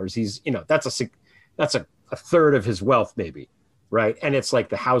 billion. He's, that's a third of his wealth, maybe. Right. And it's like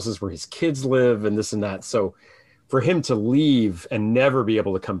the houses where his kids live and this and that. So for him to leave and never be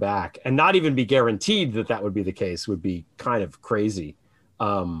able to come back and not even be guaranteed that would be the case would be kind of crazy.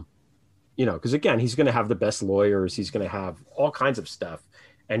 Because again, he's going to have the best lawyers. He's going to have all kinds of stuff.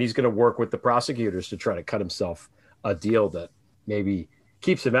 And he's going to work with the prosecutors to try to cut himself a deal that maybe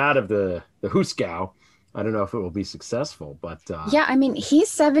keeps him out of the Huskow. I don't know if it will be successful, but yeah, I mean,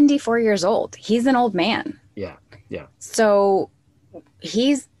 he's 74 years old. He's an old man. Yeah. So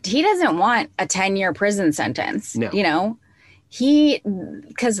he doesn't want a 10-year prison sentence. No.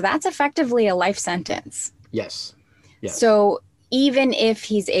 Because that's effectively a life sentence. Yes. So even if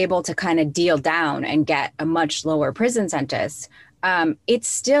he's able to kind of deal down and get a much lower prison sentence, it's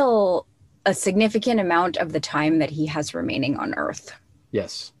still a significant amount of the time that he has remaining on Earth.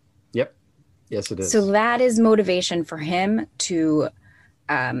 Yes. Yep. Yes, it is. So that is motivation for him to,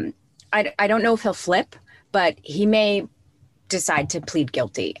 I don't know if he'll flip, but he may decide to plead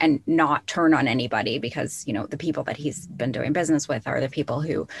guilty and not turn on anybody because, the people that he's been doing business with are the people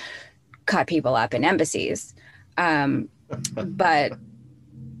who cut people up in embassies. But,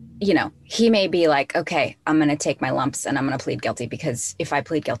 he may be like, okay, I'm going to take my lumps and I'm going to plead guilty because if I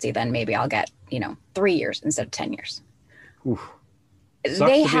plead guilty, then maybe I'll get, 3 years instead of 10 years. Oof.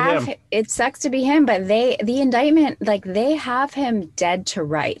 It sucks to be him, but the indictment, they have him dead to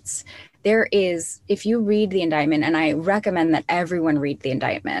rights. There is, if you read the indictment, and I recommend that everyone read the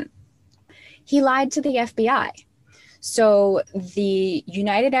indictment, he lied to the FBI. So the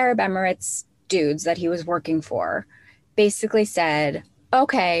United Arab Emirates dudes that he was working for basically said,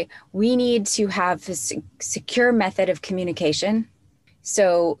 okay, we need to have a secure method of communication.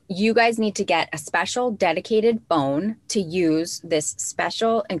 So you guys need to get a special dedicated phone to use this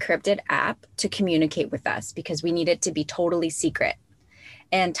special encrypted app to communicate with us because we need it to be totally secret.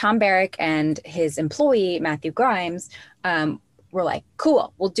 And Tom Barrack and his employee, Matthew Grimes, were like,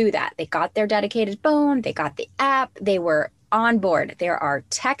 cool, we'll do that. They got their dedicated phone. They got the app. They were on board. There are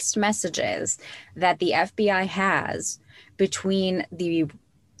text messages that the FBI has between the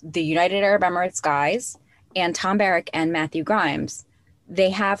United Arab Emirates guys and Tom Barrack and Matthew Grimes. They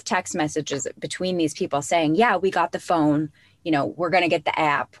have text messages between these people saying, yeah, we got the phone. We're going to get the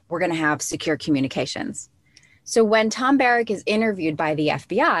app. We're going to have secure communications. So when Tom Barrack is interviewed by the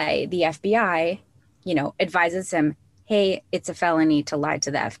FBI, advises him, hey, it's a felony to lie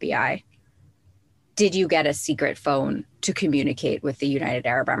to the FBI. Did you get a secret phone to communicate with the United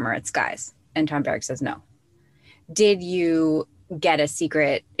Arab Emirates guys? And Tom Barrack says no. Did you get a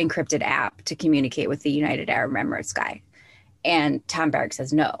secret encrypted app to communicate with the United Arab Emirates guy? And Tom Barrack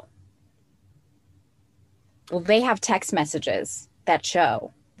says no. Well, they have text messages that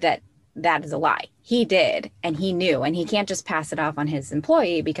show that is a lie. He did, and he knew, and he can't just pass it off on his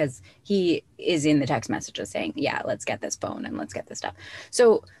employee because he is in the text messages saying, yeah, let's get this phone and let's get this stuff.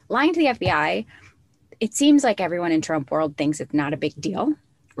 So lying to the FBI, it seems like everyone in Trump world thinks it's not a big deal.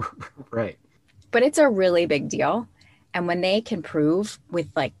 Right. But it's a really big deal. And when they can prove with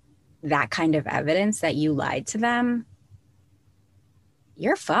that kind of evidence that you lied to them,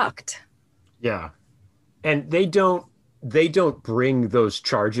 you're fucked. Yeah. And they don't bring those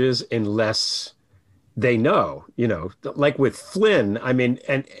charges unless they know, like with Flynn. I mean,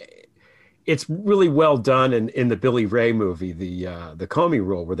 and it's really well done in the Billy Ray movie, the Comey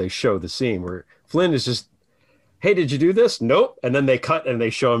Rule, where they show the scene where Flynn is just, hey, did you do this? Nope. And then they cut and they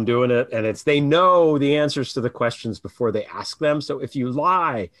show him doing it. And they know the answers to the questions before they ask them. So if you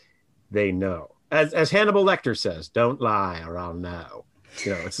lie, they know. As Hannibal Lecter says, don't lie or I'll know.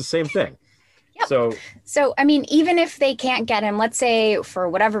 It's the same thing. Yep. So, I mean, even if they can't get him, let's say for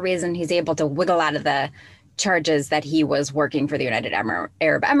whatever reason, he's able to wiggle out of the charges that he was working for the United Arab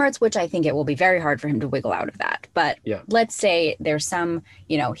Emirates, which I think it will be very hard for him to wiggle out of that. But let's say there's some,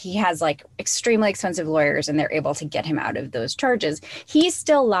 he has extremely expensive lawyers and they're able to get him out of those charges. He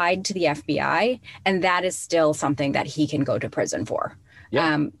still lied to the FBI, and that is still something that he can go to prison for.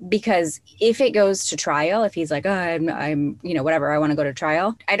 Yeah. Because if it goes to trial, if he's like, oh, I'm whatever, I want to go to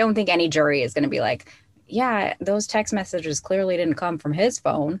trial, I don't think any jury is going to be like, yeah, those text messages clearly didn't come from his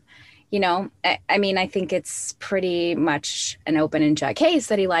phone. I mean, I think it's pretty much an open and shut case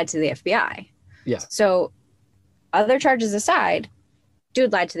that he lied to the FBI. Yeah. So other charges aside,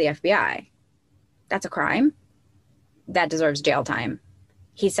 dude lied to the FBI. That's a crime. That deserves jail time.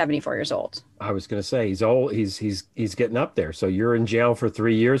 He's 74 years old. I was going to say he's old. He's getting up there. So you're in jail for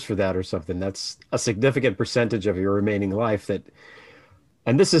 3 years for that or something. That's a significant percentage of your remaining life.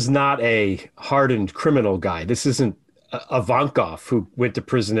 And this is not a hardened criminal guy. This isn't Ivankov, who went to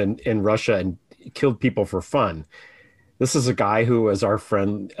prison in Russia and killed people for fun. This is a guy who, as our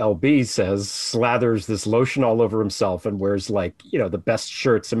friend LB says, slathers this lotion all over himself and wears the best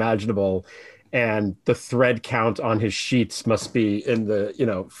shirts imaginable. And the thread count on his sheets must be in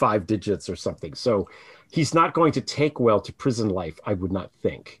the, 5 digits or something. So he's not going to take well to prison life, I would not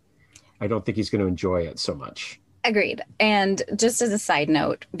think. I don't think he's going to enjoy it so much. Agreed. And just as a side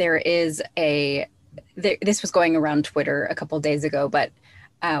note, there is this was going around Twitter a couple of days ago, but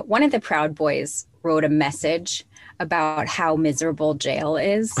one of the Proud Boys wrote a message about how miserable jail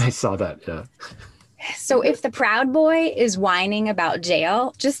is. I saw that, yeah. So if the Proud Boy is whining about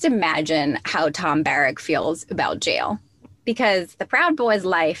jail, just imagine how Tom Barrack feels about jail. Because the Proud Boy's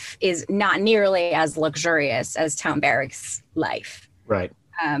life is not nearly as luxurious as Tom Barrack's life. Right.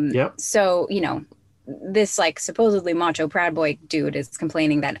 Yep. So, this supposedly macho Proud Boy dude is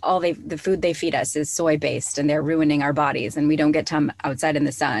complaining that the food they feed us is soy based and they're ruining our bodies and we don't get time outside in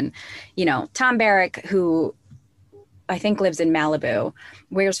the sun. Tom Barrack, who I think lives in Malibu,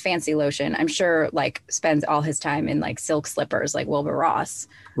 wears fancy lotion. I'm sure spends all his time in silk slippers like Wilbur Ross.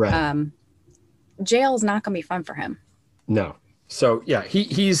 Right. Jail's not going to be fun for him. No. So yeah,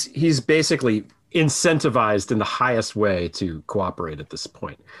 he's basically incentivized in the highest way to cooperate at this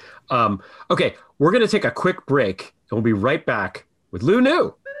point. Okay, we're going to take a quick break and we'll be right back with Lou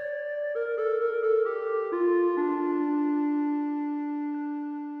New.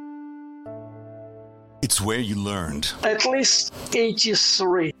 It's where you learned. At least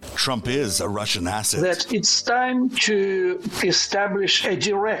 83. Trump is a Russian asset. That it's time to establish a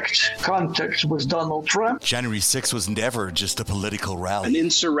direct contact with Donald Trump. January 6th was never just a political rally. An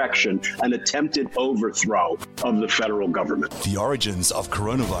insurrection, an attempted overthrow of the federal government. The origins of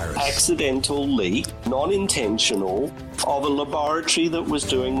coronavirus. Accidental leak, non-intentional, of a laboratory that was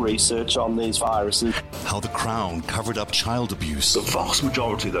doing research on these viruses. How the Crown covered up child abuse. The vast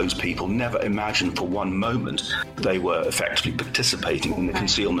majority of those people never imagined for one moment they were effectively participating in the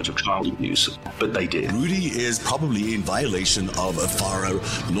concealment of child abuse, but they did. Rudy is probably in violation of a FARA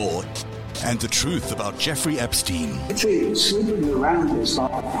law. And the truth about Jeffrey Epstein. Actually, sleeping around is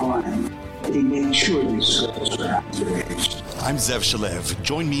not a crime. He made sure these schools were activated. I'm Zev Shalev.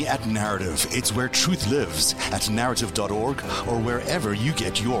 Join me at Narrative. It's where truth lives at narrative.org or wherever you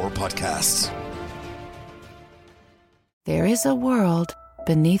get your podcasts. There is a world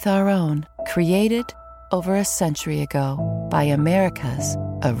beneath our own, created over a century ago by America's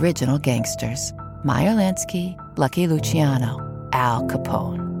original gangsters, Meyer Lansky, Lucky Luciano, Al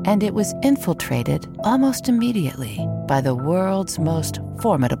Capone. And it was infiltrated almost immediately by the world's most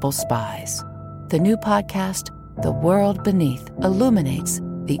formidable spies. The new podcast, The World Beneath, illuminates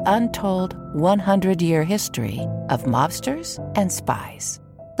the untold 100-year history of mobsters and spies.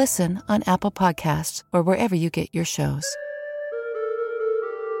 Listen on Apple Podcasts or wherever you get your shows.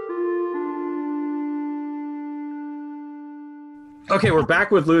 Okay, we're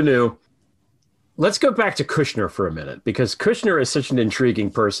back with Lou New. Let's go back to Kushner for a minute, because Kushner is such an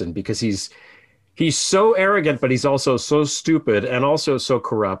intriguing person because he's so arrogant, but he's also so stupid and also so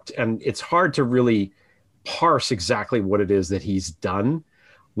corrupt. And it's hard to really parse exactly what it is that he's done.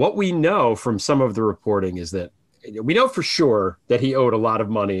 What we know from some of the reporting is that we know for sure that he owed a lot of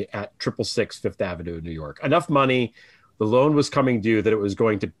money at 666 Fifth Avenue in New York. Enough money, the loan was coming due, that it was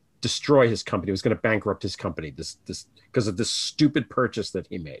going to destroy his company. It was going to bankrupt his company this because of this stupid purchase that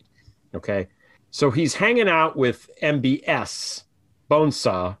he made. Okay. So he's hanging out with MBS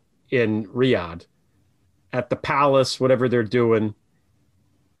Bonesaw in Riyadh at the palace, whatever they're doing.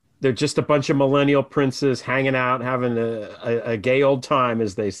 They're just a bunch of millennial princes hanging out, having a gay old time,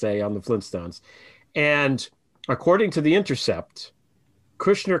 as they say on the Flintstones. And according to The Intercept,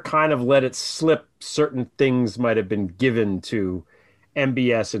 Kushner kind of let it slip. Certain things might have been given to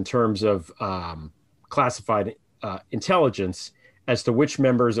MBS in terms of classified intelligence as to which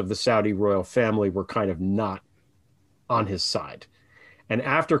members of the Saudi royal family were kind of not on his side. And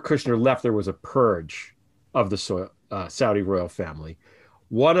after Kushner left, there was a purge of the Saudi royal family.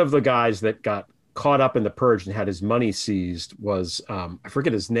 One of the guys that got caught up in the purge and had his money seized was, I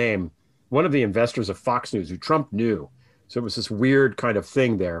forget his name, one of the investors of Fox News who Trump knew. So it was this weird kind of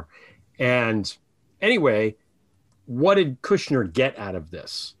thing there. And anyway, what did Kushner get out of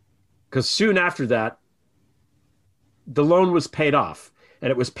this? Because soon after that, the loan was paid off, and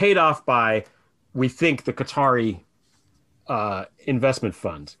it was paid off by, we think, the Qatari investment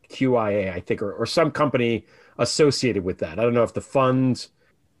fund, QIA, I think, or some company associated with that. I don't know if the fund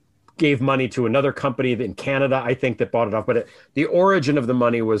gave money to another company in Canada, I think, that bought it off. But the origin of the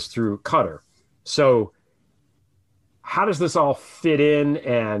money was through Qatar. So how does this all fit in?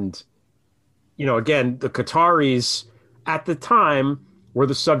 And, again, the Qataris at the time were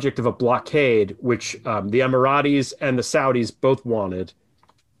the subject of a blockade, which the Emiratis and the Saudis both wanted.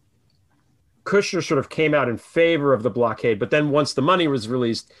 Kushner sort of came out in favor of the blockade, but then once the money was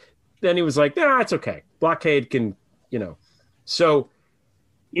released, then he was like, nah, it's okay. Blockade can, So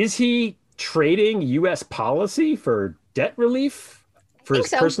is he trading U.S. policy for debt relief for his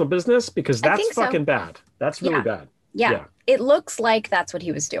personal business? Because that's fucking bad. That's really bad. Yeah. It looks like that's what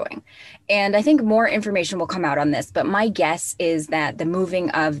he was doing. And I think more information will come out on this, but my guess is that the moving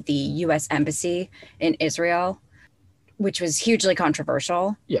of the U.S. embassy in Israel, which was hugely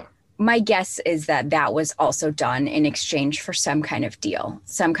controversial. Yeah. My guess is that that was also done in exchange for some kind of deal,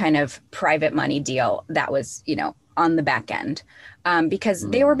 some kind of private money deal that was, on the back end. Because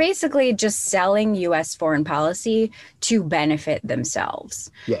they were basically just selling U.S. foreign policy to benefit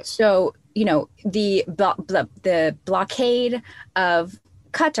themselves. Yes. So, the blockade of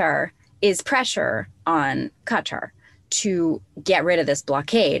Qatar is pressure on Qatar to get rid of this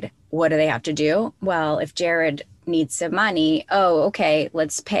blockade. What do they have to do? Well, if Jared needs some money, okay,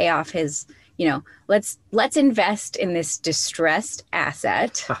 let's pay off his, let's invest in this distressed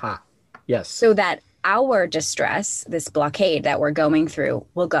asset. Yes. So that our distress, this blockade that we're going through,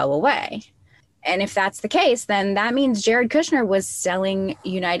 will go away. And if that's the case, then that means Jared Kushner was selling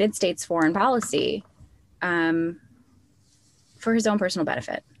United States foreign policy for his own personal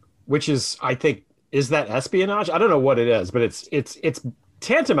benefit. Which is, I think, is that espionage? I don't know what it is, but it's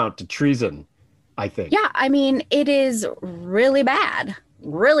tantamount to treason, I think. Yeah, I mean, it is really bad.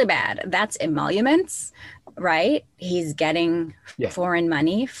 Really bad. That's emoluments, right? He's getting foreign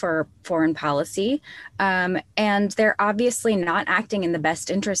money for foreign policy. And they're obviously not acting in the best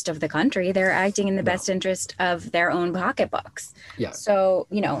interest of the country. They're acting in the best interest of their own pocketbooks. Yeah. So,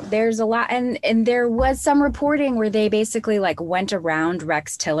 there's a lot. And there was some reporting where they basically went around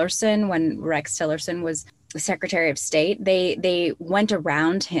Rex Tillerson when Rex Tillerson was the Secretary of State. They went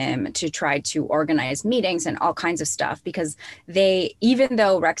around him to try to organize meetings and all kinds of stuff because even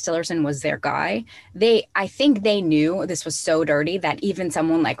though Rex Tillerson was their guy, I think they knew this was so dirty that even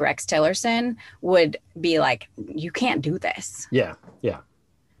someone like Rex Tillerson would be like, you can't do this. Yeah.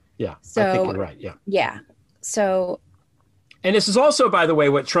 So, I think you're right. Yeah. So. And this is also, by the way,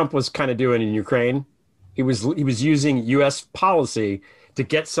 what Trump was kind of doing in Ukraine. He was using U.S. policy to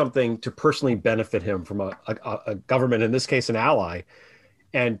get something to personally benefit him from a government, in this case, an ally,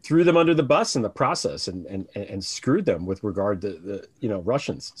 and threw them under the bus in the process and screwed them with regard to the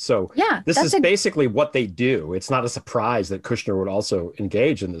Russians. So this is basically what they do. It's not a surprise that Kushner would also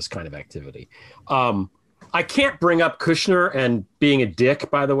engage in this kind of activity. I can't bring up Kushner and being a dick,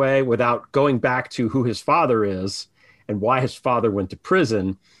 by the way, without going back to who his father is and why his father went to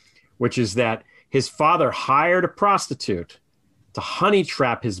prison, which is that his father hired a prostitute to honey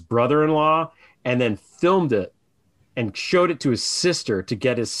trap his brother-in-law and then filmed it and showed it to his sister to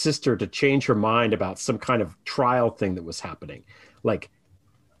get his sister to change her mind about some kind of trial thing that was happening. Like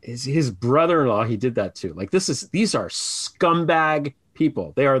his brother-in-law, he did that too. Like these are scumbag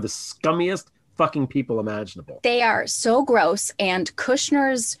people. They are the scummiest fucking people imaginable. They are so gross. And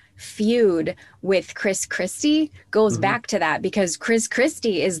Kushner's feud with Chris Christie goes back to that because Chris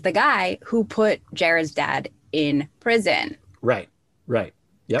Christie is the guy who put Jared's dad in prison. Right. Yep.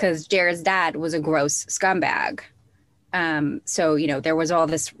 Because Jared's dad was a gross scumbag. So, there was all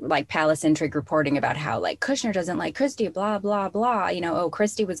this palace intrigue reporting about how Kushner doesn't like Christie, blah, blah, blah.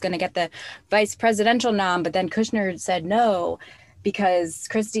 Christie was going to get the vice presidential nom, but then Kushner said no because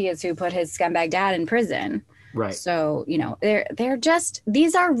Christie is who put his scumbag dad in prison. Right. So, they're just,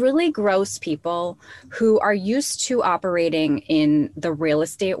 these are really gross people who are used to operating in the real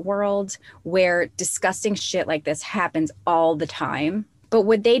estate world where disgusting shit like this happens all the time. But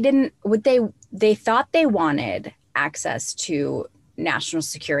they thought they wanted access to national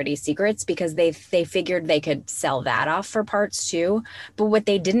security secrets because they figured they could sell that off for parts too. But what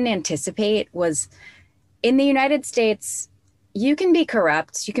they didn't anticipate was in the United States, you can be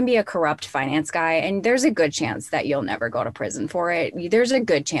corrupt. You can be a corrupt finance guy, and there's a good chance that you'll never go to prison for it. There's a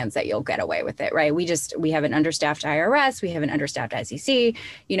good chance that you'll get away with it, right? We have an understaffed IRS. We have an understaffed SEC.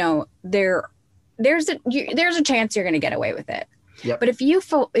 There's a chance you're going to get away with it. Yep. But if you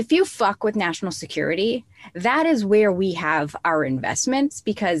fuck with national security, that is where we have our investments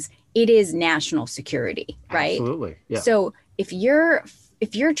because it is national security, right? Absolutely. Yeah. So if you're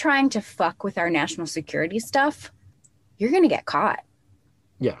trying to fuck with our national security stuff, you're going to get caught.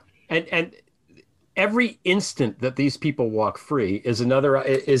 Yeah. And every instant that these people walk free is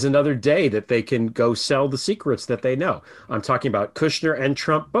another day that they can go sell the secrets that they know. I'm talking about Kushner and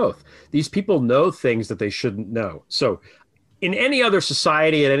Trump both. These people know things that they shouldn't know. So in any other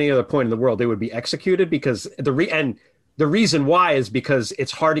society at any other point in the world, they would be executed because the reason why is because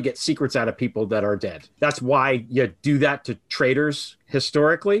it's hard to get secrets out of people that are dead. That's why you do that to traitors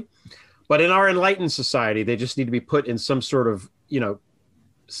historically. But in our enlightened society, they just need to be put in some sort of,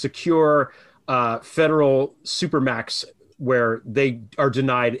 secure federal supermax where they are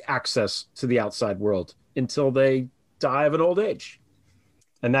denied access to the outside world until they die of an old age.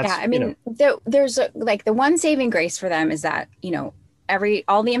 And that's, there's the one saving grace for them is that,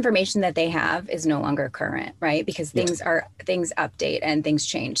 all the information that they have is no longer current, right? Because things update and things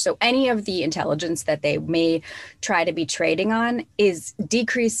change. So any of the intelligence that they may try to be trading on is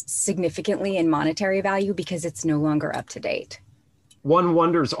decreased significantly in monetary value because it's no longer up to date. One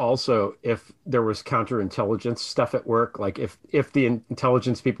wonders also if there was counterintelligence stuff at work. Like if the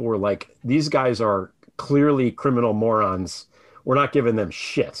intelligence people were like, these guys are clearly criminal morons. We're not giving them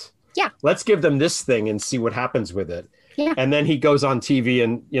shit. Yeah. Let's give them this thing and see what happens with it. Yeah. And then he goes on TV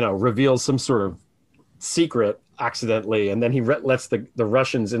and, reveals some sort of secret accidentally. And then he lets the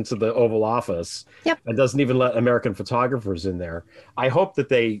Russians into the Oval Office. Yep. And doesn't even let American photographers in there. I hope that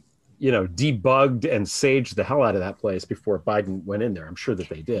they, debugged and saged the hell out of that place before Biden went in there. I'm sure that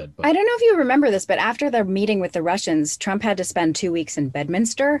they did. But I don't know if you remember this, but after the meeting with the Russians, Trump had to spend 2 weeks in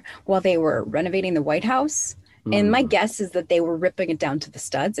Bedminster while they were renovating the White House. And my guess is that they were ripping it down to the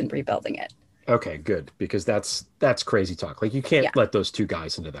studs and rebuilding it. Okay, good. Because that's crazy talk. Like you can't let those two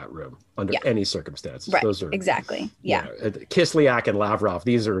guys into that room under any circumstances. Right. Those are exactly. Yeah. Kislyak and Lavrov.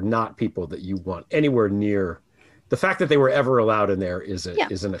 These are not people that you want anywhere near. The fact that they were ever allowed in there is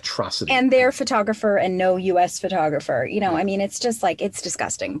an atrocity. And their photographer and no U.S. photographer. It's just it's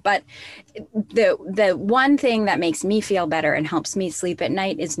disgusting. But the one thing that makes me feel better and helps me sleep at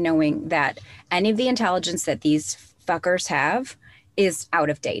night is knowing that any of the intelligence that these fuckers have is out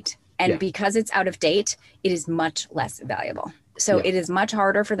of date. And because it's out of date, it is much less valuable. So it is much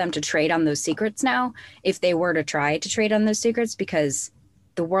harder for them to trade on those secrets now if they were to try to trade on those secrets because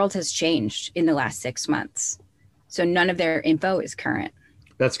the world has changed in the last 6 months. So none of their info is current.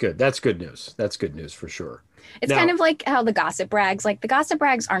 That's good. That's good news. That's good news for sure. It's kind of like how the gossip rags, the gossip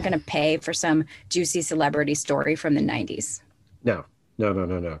rags aren't going to pay for some juicy celebrity story from the 90s. No. They're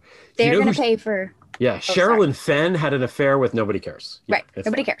going to pay for. Yeah. Sherilyn Fenn had an affair with nobody cares. Right.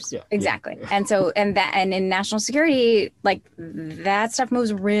 Nobody cares. Yeah. Exactly. Yeah. And in national security, that stuff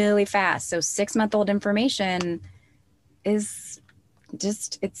moves really fast. So 6-month-old information is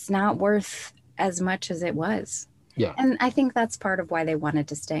just, it's not worth as much as it was. Yeah. And I think that's part of why they wanted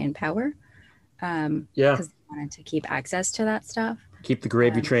to stay in power. Because they wanted to keep access to that stuff. Keep the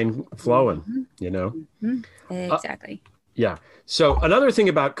gravy train flowing, Exactly. Yeah. So another thing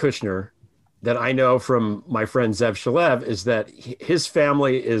about Kushner that I know from my friend Zev Shalev is that his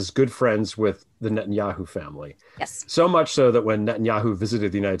family is good friends with the Netanyahu family. Yes. So much so that when Netanyahu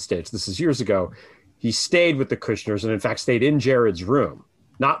visited the United States, this is years ago, he stayed with the Kushners and in fact stayed in Jared's room.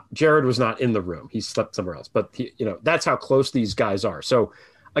 Jared was not in the room. He slept somewhere else. But, that's how close these guys are. So,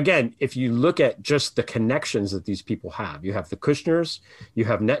 again, if you look at just the connections that these people have, you have the Kushners, you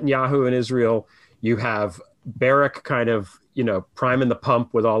have Netanyahu in Israel, you have Barrack kind of, priming the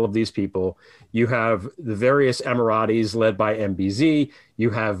pump with all of these people. You have the various Emiratis led by MBZ. You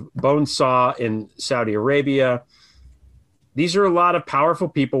have Bonesaw in Saudi Arabia. These are a lot of powerful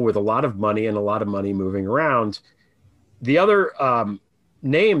people with a lot of money and a lot of money moving around. The other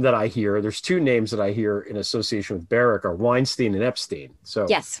name that I hear, there's two names that I hear in association with Barrack are Weinstein and Epstein. So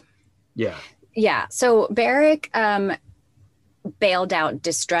yes. Yeah. Yeah. So Barrack bailed out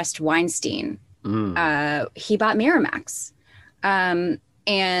distressed Weinstein. He bought Miramax. And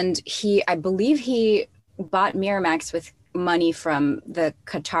I believe he bought Miramax with money from the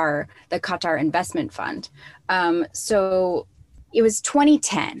Qatar Investment Fund. So it was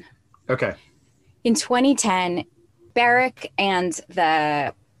 2010. Okay. In 2010, Barrack and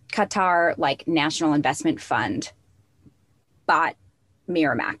the Qatar National Investment Fund bought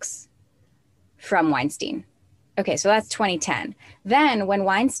Miramax from Weinstein. Okay, so that's 2010. Then when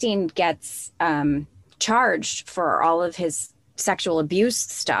Weinstein gets charged for all of his sexual abuse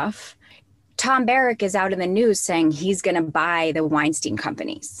stuff, Tom Barrack is out in the news saying he's going to buy the Weinstein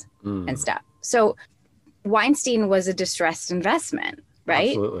companies and stuff. So Weinstein was a distressed investment, right?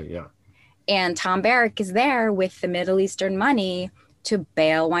 Absolutely, yeah. And Tom Barrack is there with the Middle Eastern money to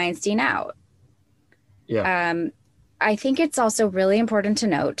bail Weinstein out. Yeah. I think it's also really important to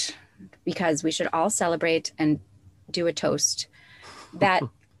note, because we should all celebrate and do a toast, that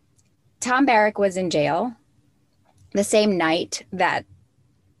Tom Barrack was in jail the same night that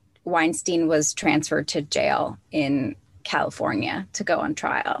Weinstein was transferred to jail in California to go on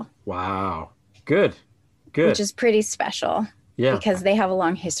trial. Wow. Good. Good. Which is pretty special. Yeah. Because they have a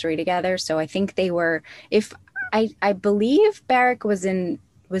long history together. So I think they were, if I believe Barrack was in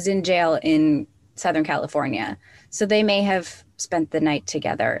jail in Southern California. So they may have spent the night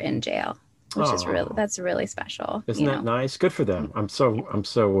together in jail, which is that's really special. Isn't that nice? Good for them. I'm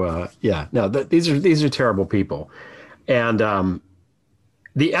so yeah. No, these are terrible people. And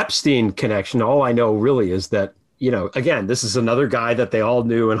the Epstein connection, all I know really is that, again, this is another guy that they all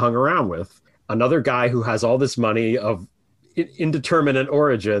knew and hung around with. Another guy who has all this money of indeterminate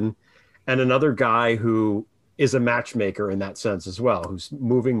origin, and another guy who is a matchmaker in that sense as well, who's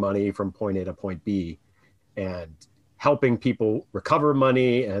moving money from point A to point B and helping people recover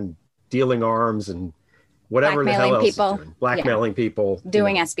money and dealing arms and whatever the hell else he's doing. Blackmailing people.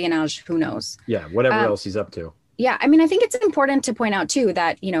 Doing espionage, who knows? Yeah, whatever else he's up to. Yeah, I mean, I think it's important to point out, too,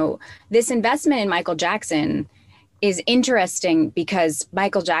 that, this investment in Michael Jackson is interesting because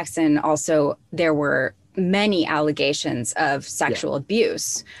Michael Jackson also, there were many allegations of sexual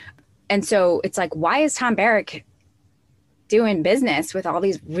abuse. And so it's like, why is Tom Barrack doing business with all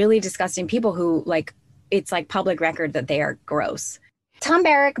these really disgusting people who, like, it's like public record that they are gross? Tom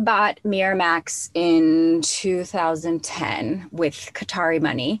Barrack bought Miramax in 2010 with Qatari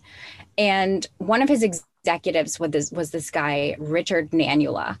money. And one of his executives was this guy, Richard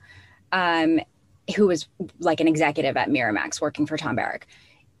Nanula, who was like an executive at Miramax working for Tom Barrack.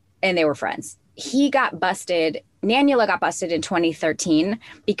 And they were friends. Nanula got busted in 2013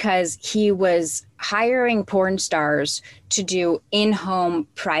 because he was hiring porn stars to do in-home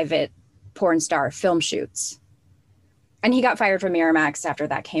private porn star film shoots. And he got fired from Miramax after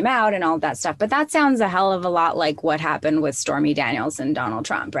that came out and all of that stuff. But that sounds a hell of a lot like what happened with Stormy Daniels and Donald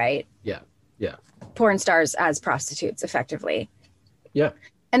Trump, right? Yeah, yeah. Porn stars as prostitutes, effectively. Yeah.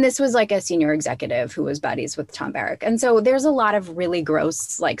 And this was like a senior executive who was buddies with Tom Barrack. And so there's a lot of really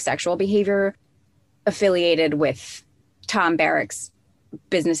gross, like, sexual behavior affiliated with Tom Barrack's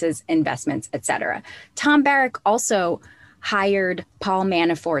businesses, investments, etc. Tom Barrack also hired Paul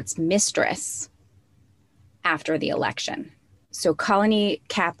Manafort's mistress after the election. So Colony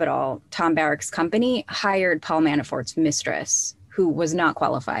Capital, Tom Barrack's company, hired Paul Manafort's mistress, who was not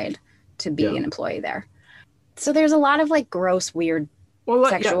qualified to be an employee there. So there's a lot of, like, gross, weird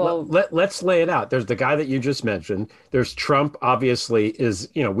sexual. Let's lay it out. There's the guy that you just mentioned. There's Trump, obviously, is,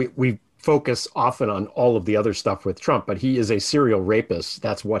 we focus often on all of the other stuff with Trump, but he is a serial rapist.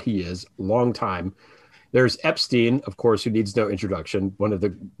 That's what he is, long time. There's Epstein, of course, who needs no introduction, one of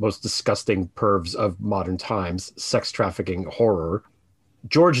the most disgusting pervs of modern times, sex trafficking horror.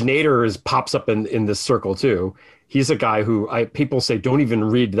 George Nader pops up in this circle too. He's a guy who people say don't even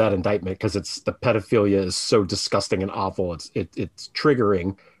read that indictment because the pedophilia is so disgusting and awful. It's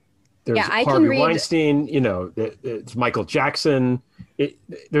triggering. There's Harvey Weinstein. It's Michael Jackson.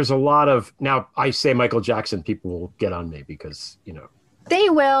 There's a lot of, now I say Michael Jackson, people will get on me because they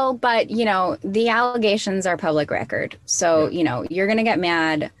will, but the allegations are public record. So you're gonna get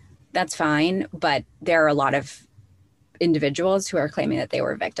mad. That's fine, but there are a lot of individuals who are claiming that they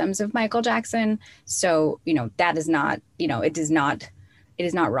were victims of Michael Jackson. So, that is not, it is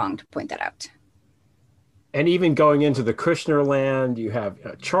not wrong to point that out. And even going into the Kushner land, you have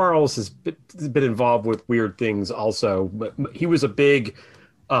Charles has been involved with weird things also. But he was a big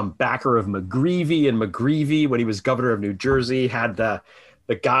backer of McGreevey, and McGreevey, when he was governor of New Jersey, had the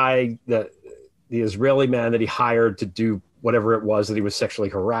guy, the Israeli man that he hired to do whatever it was that he was sexually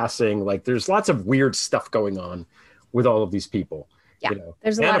harassing. Like, there's lots of weird stuff going on with all of these people. Yeah,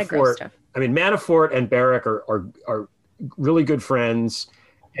 there's a lot of gross stuff. I mean, Manafort and Barrack are really good friends,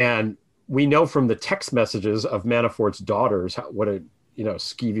 and we know from the text messages of Manafort's daughters what a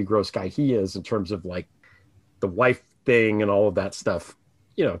skeevy, gross guy he is in terms of, like, the wife thing and all of that stuff.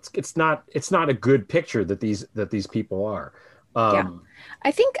 It's not a good picture that these people are.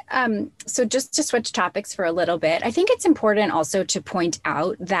 I think, so just to switch topics for a little bit, I think it's important also to point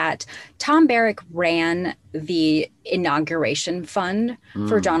out that Tom Barrack ran the inauguration fund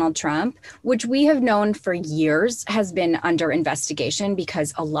for Donald Trump, which we have known for years has been under investigation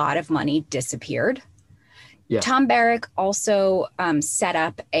because a lot of money disappeared. Yeah. Tom Barrack also set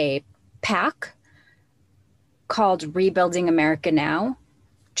up a PAC called Rebuilding America Now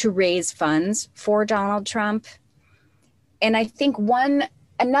to raise funds for Donald Trump. And I think one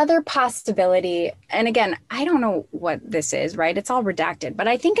another possibility, and again, I don't know what this is, right? It's all redacted, but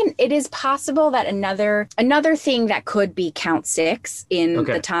I think it is possible that another thing that could be count 6 in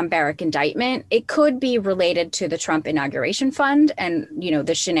the Tom Barrack indictment, it could be related to the Trump inauguration fund and,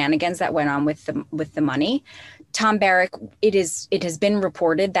 the shenanigans that went on with the money. Tom Barrack, it has been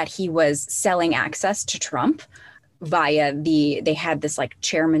reported that he was selling access to Trump via they had this like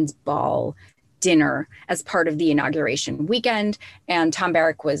chairman's ball dinner as part of the inauguration weekend. And Tom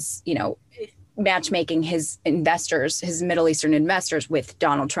Barrack was, matchmaking his investors, his Middle Eastern investors with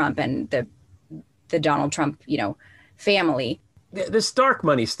Donald Trump and the Donald Trump, family. This dark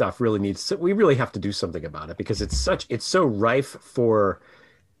money stuff we really have to do something about it because it's so rife for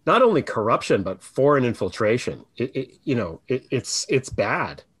not only corruption, but foreign infiltration. It's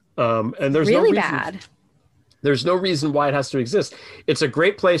bad. And there's really no reason, bad. There's no reason why it has to exist. It's a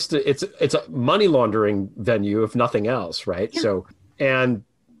great place it's a money laundering venue, if nothing else. Right. Yeah. So, and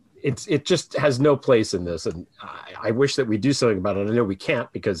it just has no place in this. And I wish that we do something about it. I know we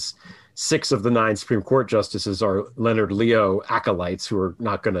can't because 6 of the 9 Supreme Court justices are Leonard Leo acolytes who are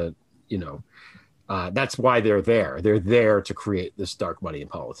not going to, that's why they're there. They're there to create this dark money in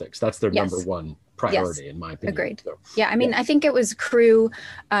politics. That's their number one priority, in my opinion. Agreed. So, yeah, I mean, I think it was Crew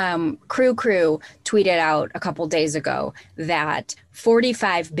tweeted out a couple days ago that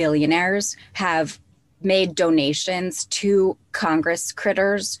 45 billionaires have made donations to Congress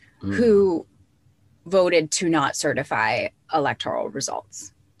critters who voted to not certify electoral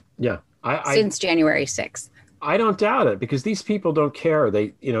results. Yeah. Since January 6th. I don't doubt it because these people don't care.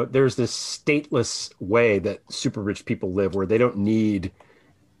 They, there's this stateless way that super rich people live where they don't need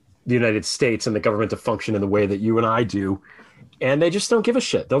the United States and the government to function in the way that you and I do. And they just don't give a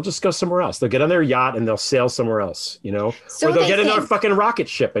shit. They'll just go somewhere else. They'll get on their yacht and they'll sail somewhere else, So or they'll get another fucking rocket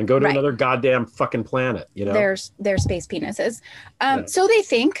ship and go to another goddamn fucking planet, They're space penises. So they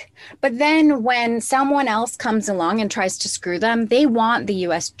think, but then when someone else comes along and tries to screw them, they want the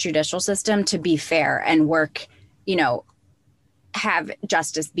U.S. judicial system to be fair and work, have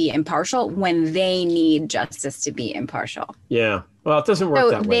justice be impartial when they need justice to be impartial. Yeah. Well, it doesn't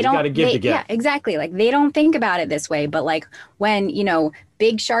work that way. You got to give to get. Yeah, exactly. Like they don't think about it this way, but like when,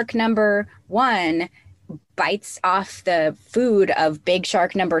 big shark number 1 bites off the food of big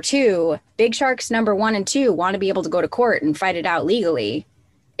shark number 2, big sharks number 1 and 2 want to be able to go to court and fight it out legally.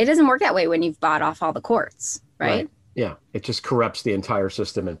 It doesn't work that way when you've bought off all the courts, right? Yeah. It just corrupts the entire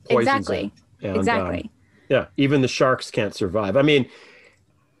system and poisons it. And, exactly. Yeah, even the sharks can't survive. I mean,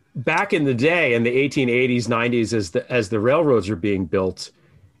 back in the day, in the 1880s, 90s, as the railroads are being built,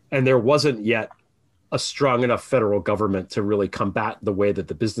 and there wasn't yet a strong enough federal government to really combat the way that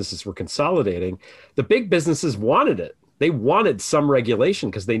the businesses were consolidating, the big businesses wanted it. They wanted some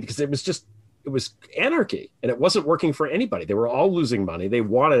regulation because it was anarchy and it wasn't working for anybody. They were all losing money. They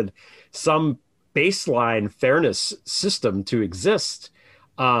wanted some baseline fairness system to exist.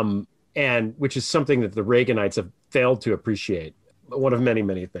 And which is something that the Reaganites have failed to appreciate. One of many,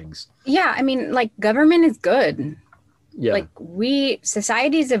 many things. Yeah. I mean, like government is good. Yeah. Like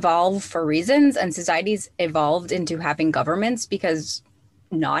societies evolve for reasons and societies evolved into having governments because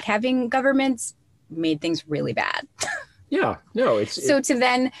not having governments made things really bad. Yeah. No, to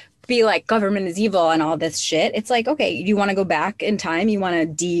then be like government is evil and all this shit. It's like, okay, you want to go back in time? You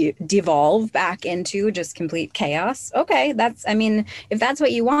want to devolve back into just complete chaos? Okay, if that's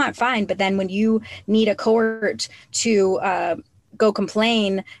what you want, fine. But then when you need a court to go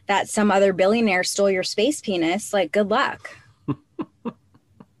complain that some other billionaire stole your space penis, like good luck.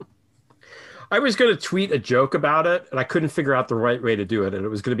 I was going to tweet a joke about it and I couldn't figure out the right way to do it. And it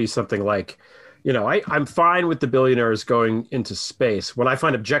was going to be something like, I'm fine with the billionaires going into space. What I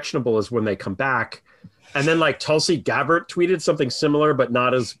find objectionable is when they come back. And then like Tulsi Gabbard tweeted something similar, but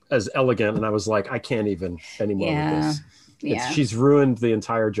not as elegant. And I was like, I can't even anymore with this. Yeah. She's ruined the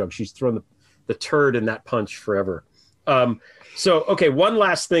entire joke. She's thrown the turd in that punch forever. So, okay, one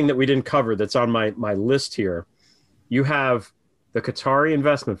last thing that we didn't cover that's on my list here. You have the Qatari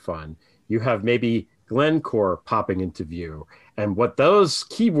investment fund. You have maybe Glencore popping into view. And what those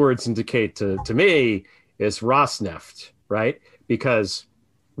keywords indicate to me is Rosneft, right? Because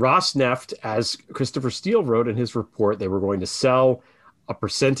Rosneft, as Christopher Steele wrote in his report, they were going to sell a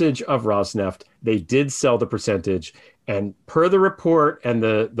percentage of Rosneft. They did sell the percentage. And per the report and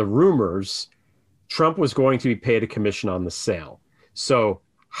the rumors, Trump was going to be paid a commission on the sale. So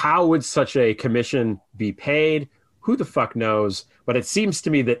how would such a commission be paid? Who the fuck knows? But it seems to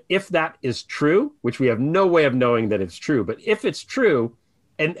me that if that is true, which we have no way of knowing that it's true, but if it's true,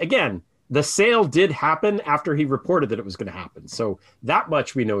 and again, the sale did happen after he reported that it was going to happen. So that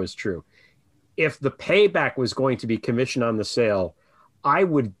much we know is true. If the payback was going to be commission on the sale, I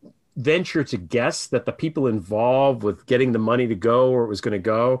would venture to guess that the people involved with getting the money to go where it was going to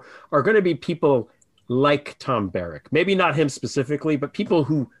go are going to be people like Tom Barrack. Maybe not him specifically, but people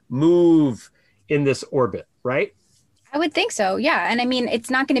who move in this orbit, right? I would think so. Yeah. And I mean, it's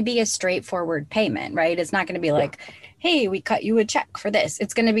not going to be a straightforward payment, right? It's not going to be like, hey, we cut you a check for this.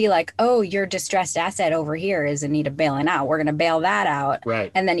 It's going to be like, oh, your distressed asset over here is in need of bailing out. We're going to bail that out.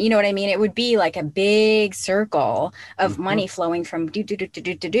 Right. And then, you know what I mean? It would be like a big circle of money flowing from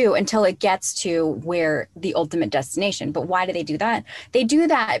do until it gets to where the ultimate destination. But why do they do that? They do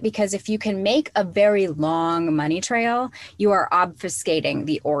that because if you can make a very long money trail, you are obfuscating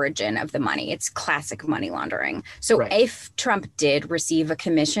the origin of the money. It's classic money laundering. So if Trump did receive a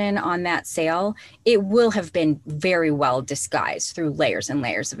commission on that sale, it will have been very well disguised through layers and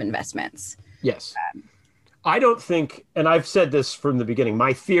layers of investments. Yes. I don't think, and I've said this from the beginning,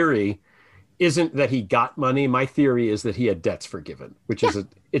 my theory isn't that he got money. My theory is that he had debts forgiven, which is,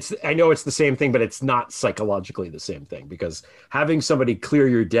 I know it's the same thing, but it's not psychologically the same thing, because having somebody clear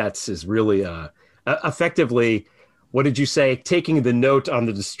your debts is really effectively, what did you say? Taking the note on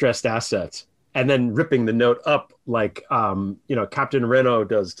the distressed assets and then ripping the note up like, Captain Renault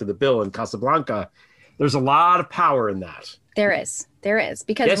does to the bill in Casablanca. There's a lot of power in that. There is.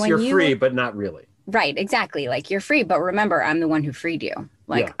 Because yes, when you're free, but not really. Right, exactly. Like, you're free, but remember, I'm the one who freed you.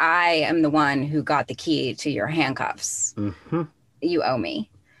 Like, I am the one who got the key to your handcuffs. Mm-hmm. You owe me.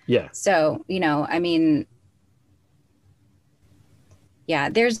 Yeah. So, I mean,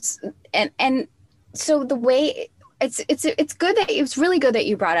 there's and so the way it's good that it was really good that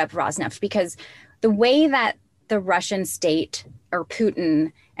you brought up Rosneft, because the way that the Russian state or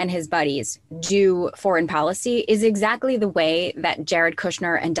Putin and his buddies do foreign policy is exactly the way that Jared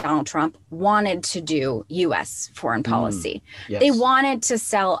Kushner and Donald Trump wanted to do U.S. foreign policy. Yes. They wanted to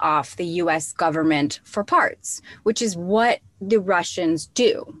sell off the U.S. government for parts, which is what the Russians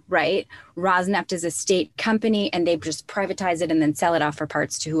do, right? Rosneft is a state company, and they just privatize it and then sell it off for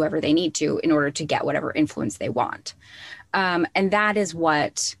parts to whoever they need to in order to get whatever influence they want. And that is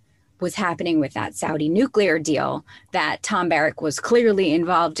what was happening with that Saudi nuclear deal that Tom Barrack was clearly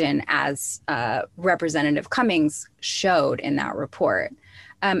involved in, as Representative Cummings showed in that report.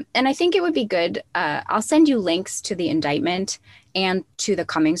 And I think it would be good. I'll send you links to the indictment and to the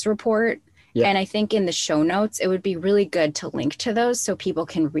Cummings report. Yeah. And I think in the show notes, it would be really good to link to those so people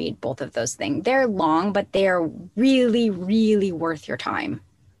can read both of those things. They're long, but they're really, really worth your time.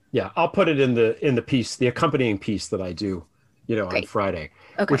 Yeah, I'll put it in the piece, the accompanying piece that I do, on Friday.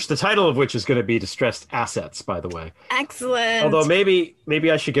 Okay. Which the title of which is going to be Distressed Assets, by the way. Excellent. Although maybe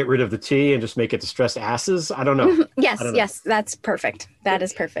I should get rid of the T and just make it Distressed Asses. I don't know. Yes, that's perfect. That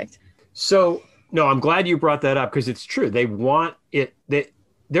is perfect. So, no, I'm glad you brought that up, because it's true. They want it.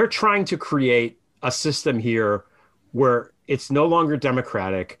 They're trying to create a system here where it's no longer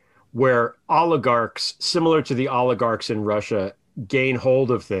democratic, where oligarchs, similar to the oligarchs in Russia, gain hold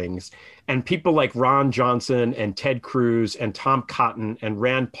of things. And people like Ron Johnson and Ted Cruz and Tom Cotton and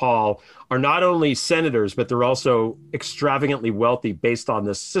Rand Paul are not only senators, but they're also extravagantly wealthy based on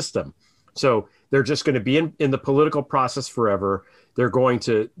this system. So they're just going to be in the political process forever. They're going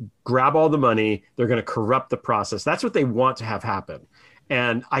to grab all the money. They're going to corrupt the process. That's what they want to have happen.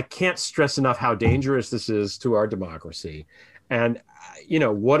 And I can't stress enough how dangerous this is to our democracy. And,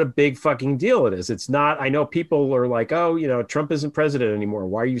 what a big fucking deal it is. It's not, I know people are like, oh, Trump isn't president anymore.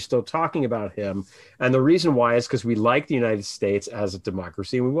 Why are you still talking about him? And the reason why is because we like the United States as a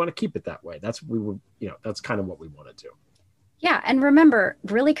democracy, and we want to keep it that way. That's kind of what we want to do. Yeah. And remember,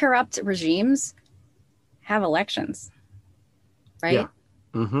 really corrupt regimes have elections, right? Yeah.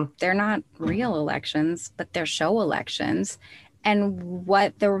 Mm-hmm. They're not real elections, but they're show elections. And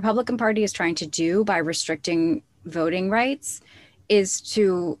what the Republican Party is trying to do by restricting voting rights is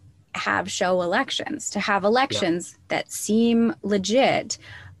to have show elections, that seem legit,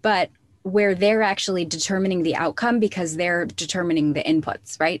 but where they're actually determining the outcome because they're determining the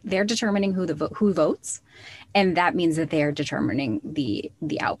inputs, right? They're determining who votes, and that means that they are determining the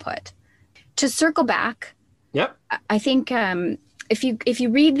output. To circle back, I think if you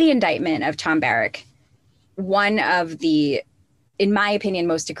read the indictment of Tom Barrack, one of the, in my opinion,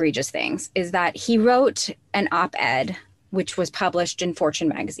 most egregious things is that he wrote an op-ed which was published in Fortune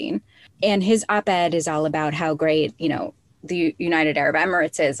magazine. And his op-ed is all about how great, the United Arab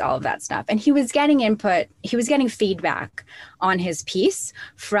Emirates is, all of that stuff. And he was getting feedback on his piece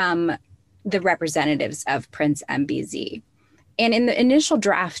from the representatives of Prince MBZ. And in the initial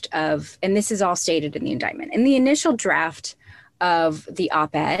draft and this is all stated in the indictment, in the initial draft of the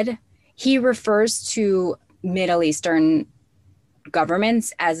op-ed, he refers to Middle Eastern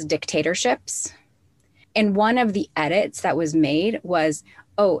governments as dictatorships. And one of the edits that was made was,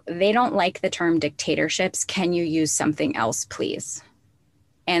 oh, they don't like the term dictatorships. Can you use something else, please?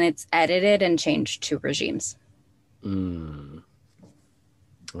 And it's edited and changed to regimes.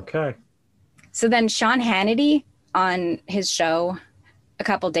 Okay. So then Sean Hannity on his show a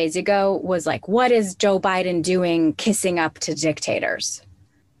couple days ago was like, what is Joe Biden doing kissing up to dictators?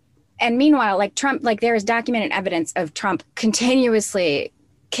 And meanwhile, like Trump, like there is documented evidence of Trump continuously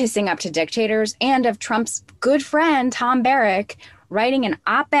kissing up to dictators, and of Trump's good friend, Tom Barrack, writing an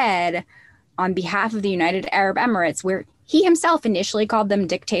op-ed on behalf of the United Arab Emirates, where he himself initially called them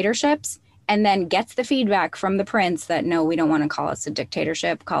dictatorships, and then gets the feedback from the prince that, no, we don't want to call us a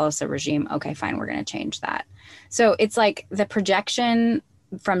dictatorship, call us a regime. Okay, fine, we're going to change that. So it's like the projection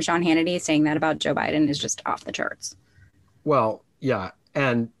from Sean Hannity saying that about Joe Biden is just off the charts. Well, yeah.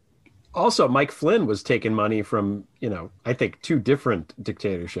 And also Mike Flynn was taking money from, I think 2 different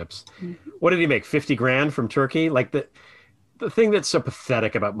dictatorships. Mm-hmm. What did he make? 50 grand from Turkey? Like the thing that's so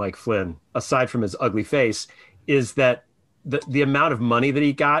pathetic about Mike Flynn, aside from his ugly face, is that the amount of money that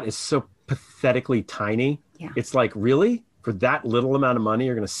he got is so pathetically tiny. Yeah. It's like, really? For that little amount of money,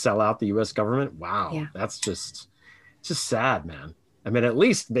 you're going to sell out the U.S. government? Wow. Yeah. That's just sad, man. I mean, at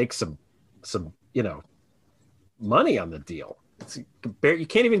least make some money on the deal. You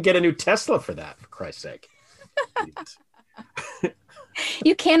can't even get a new Tesla for that, for Christ's sake.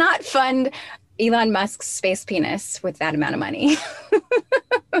 You cannot fund Elon Musk's space penis with that amount of money.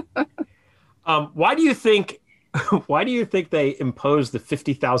 Why do you think they imposed the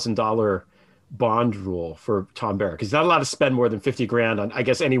 $50,000 bond rule for Tom Barrack? He's not allowed to spend more than 50 grand on, I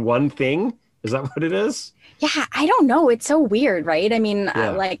guess, any one thing. Is that what it is? Yeah, I don't know. It's so weird, right? I mean,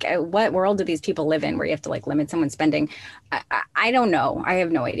 what world do these people live in where you have to like limit someone's spending? I don't know. I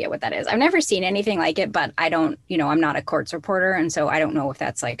have no idea what that is. I've never seen anything like it, but I don't, I'm not a courts reporter. And so I don't know if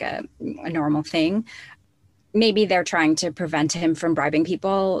that's like a normal thing. Maybe they're trying to prevent him from bribing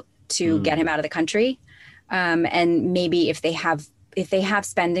people to get him out of the country. And maybe if they have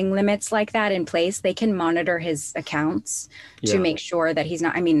spending limits like that in place, they can monitor his accounts to make sure that he's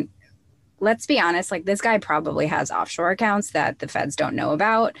not, I mean, let's be honest, like this guy probably has offshore accounts that the feds don't know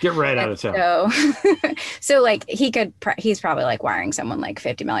about. Get right out of town. So like he's probably like wiring someone like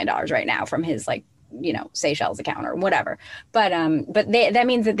 $50 million right now from his like, Seychelles account or whatever. But that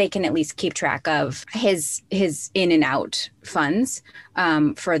means that they can at least keep track of his in and out funds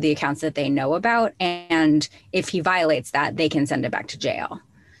for the accounts that they know about. And if he violates that, they can send it back to jail.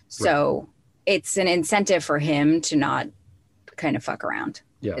 So it's an incentive for him to not kind of fuck around,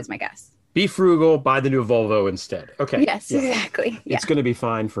 is my guess. Be frugal, buy the new Volvo instead. Okay. Yes, exactly. Yeah. It's going to be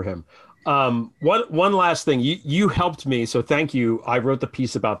fine for him. One last thing. You helped me, so thank you. I wrote the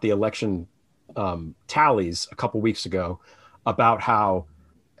piece about the election tallies a couple weeks ago about how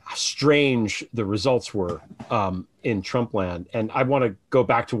strange the results were in Trump land. And I want to go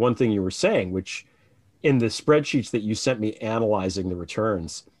back to one thing you were saying, which in the spreadsheets that you sent me analyzing the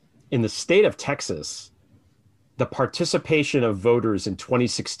returns, in the state of Texas, the participation of voters in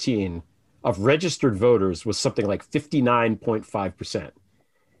 2016 of registered voters was something like 59.5%.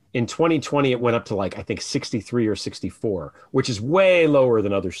 In 2020, it went up to like, I think 63 or 64, which is way lower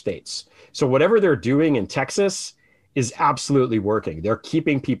than other states. So whatever they're doing in Texas is absolutely working. They're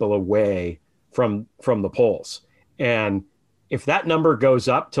keeping people away from the polls. And if that number goes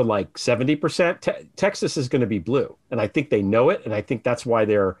up to like 70%, Texas is going to be blue. And I think they know it. And I think that's why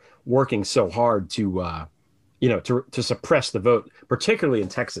they're working so hard to suppress the vote, particularly in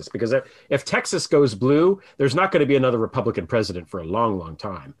Texas, because if Texas goes blue, there's not going to be another Republican president for a long, long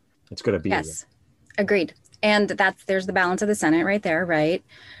time. It's going to be. Yes, agreed. And there's the balance of the Senate right there, right?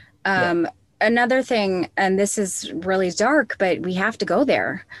 Another thing, and this is really dark, but we have to go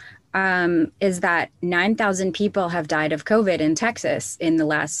there, is that 9,000 people have died of COVID in Texas in the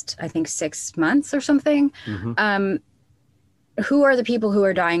last, I think, 6 months or something. Mm-hmm. Who are the people who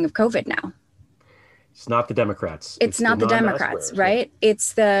are dying of COVID now? It's not the Democrats. It's not the Democrats, right?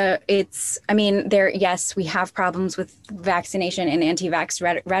 Yes, we have problems with vaccination and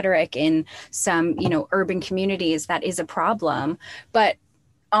anti-vax rhetoric in some, urban communities. That is a problem. But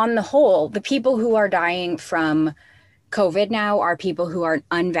on the whole, the people who are dying from COVID now are people who are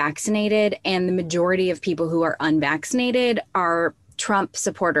unvaccinated. And the majority of people who are unvaccinated are Trump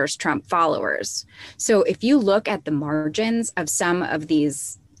supporters, Trump followers. So if you look at the margins of some of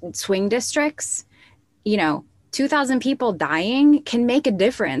these swing districts, 2,000 people dying can make a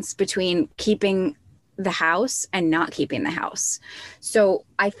difference between keeping the House and not keeping the House. So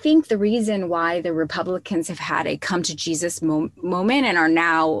I think the reason why the Republicans have had a come to Jesus moment and are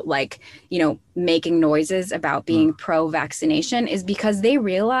now making noises about being pro-vaccination is because they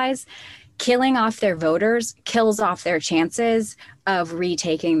realize killing off their voters kills off their chances of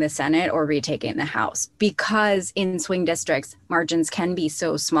retaking the Senate or retaking the House, because in swing districts, margins can be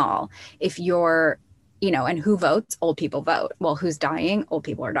so small. If you're, and who votes? Old people vote. Well, who's dying? Old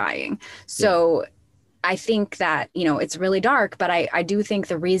people are dying. So I think that, it's really dark, but I do think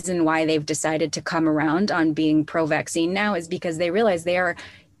the reason why they've decided to come around on being pro-vaccine now is because they realize they are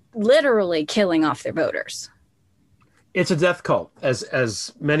literally killing off their voters. It's a death cult,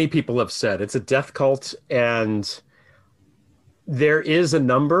 as many people have said. It's a death cult, and there is a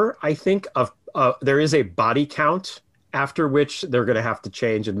number, I think, there is a body count after which they're going to have to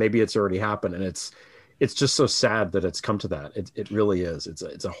change, and maybe it's already happened. And it's just so sad that it's come to that. It really is.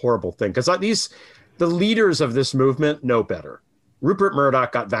 It's a horrible thing, because the leaders of this movement know better. Rupert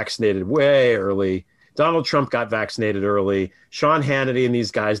Murdoch got vaccinated way early. Donald Trump got vaccinated early. Sean Hannity and these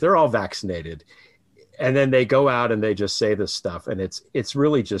guys, they're all vaccinated. And then they go out and they just say this stuff. And it's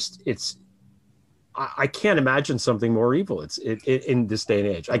really just, I can't imagine something more evil. It's in this day and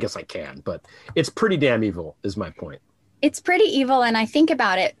age. I guess I can, but it's pretty damn evil is my point. It's pretty evil. And I think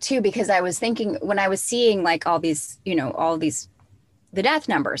about it too, because I was thinking when I was seeing like all these, the death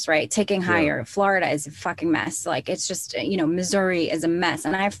numbers, right, ticking higher. Yeah. Florida is a fucking mess. Like, it's just, Missouri is a mess.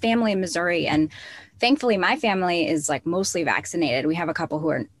 And I have family in Missouri, and thankfully my family is like mostly vaccinated. We have a couple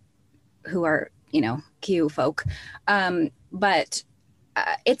who are, Q folk. But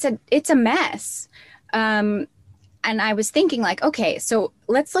it's a mess. And I was thinking like, okay, so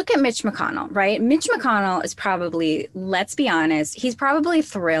let's look at Mitch McConnell, right? Mitch McConnell is probably, let's be honest, he's probably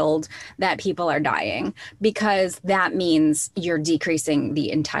thrilled that people are dying, because that means you're decreasing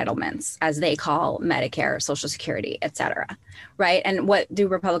the entitlements, as they call Medicare, Social Security, et cetera, right? And what do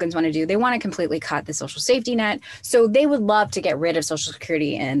Republicans want to do? They want to completely cut the social safety net. So they would love to get rid of Social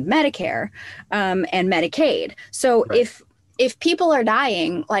Security and Medicare and Medicaid. So right. If people are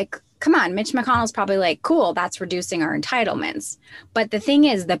dying, like, come on, Mitch McConnell's probably like, cool, that's reducing our entitlements. But the thing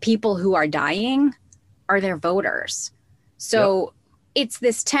is, the people who are dying are their voters. So it's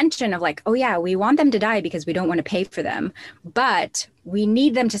this tension of like, oh yeah, we want them to die because we don't want to pay for them, but we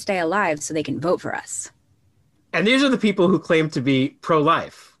need them to stay alive so they can vote for us. And these are the people who claim to be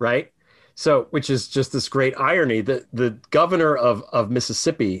pro-life, right? So, which is just this great irony. The governor of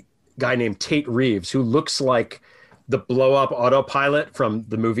Mississippi, a guy named Tate Reeves, who looks like the blow up autopilot from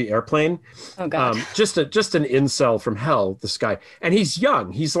the movie Airplane. Oh God. Just an incel from hell, this guy. And he's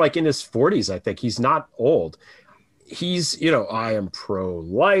young. He's like in his 40s, I think. He's not old. He's, I am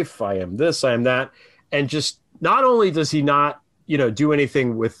pro-life. I am this, I am that. And just not only does he not, do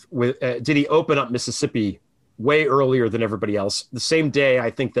anything with did he open up Mississippi way earlier than everybody else, the same day I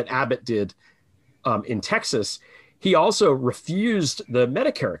think that Abbott did in Texas. He also refused the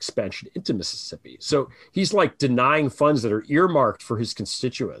Medicare expansion into Mississippi. So he's like denying funds that are earmarked for his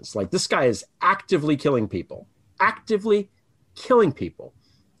constituents. Like, this guy is actively killing people.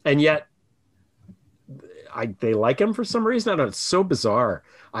 And yet they like him for some reason. I don't know. It's so bizarre.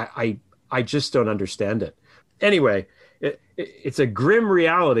 I just don't understand it. Anyway, it's a grim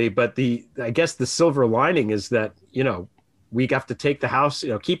reality, but I guess the silver lining is that, we have to take the House,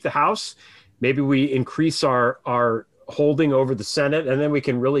 keep the House. Maybe we increase our holding over the Senate, and then we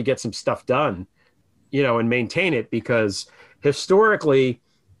can really get some stuff done, and maintain it, because historically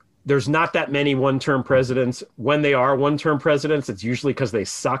there's not that many one-term presidents. When they are one-term presidents, it's usually because they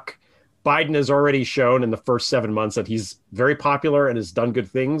suck. Biden has already shown in the first 7 months that he's very popular and has done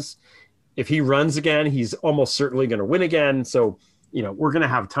good things. If he runs again, he's almost certainly going to win again. So, we're going to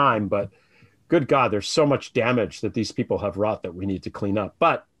have time, but good God, there's so much damage that these people have wrought that we need to clean up.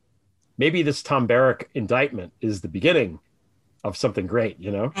 But maybe this Tom Barrack indictment is the beginning of something great,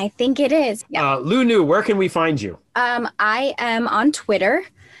 I think it is. Yeah. Lou Nu, where can we find you? I am on Twitter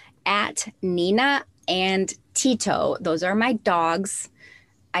at Nina and Tito. Those are my dogs.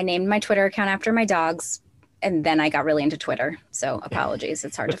 I named my Twitter account after my dogs, and then I got really into Twitter. So apologies,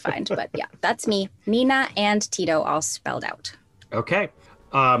 it's hard to find. But yeah, that's me, Nina and Tito, all spelled out. Okay.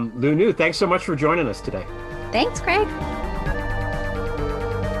 Lou Nu, thanks so much for joining us today. Thanks, Craig.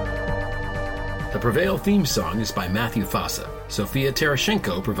 The Prevail theme song is by Matthew Fossa. Sofia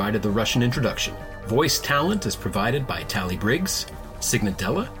Terashenko provided the Russian introduction. Voice talent is provided by Tally Briggs, Signet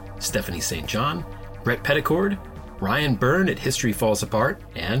Della, Stephanie St. John, Brett Petticord, Ryan Byrne at History Falls Apart,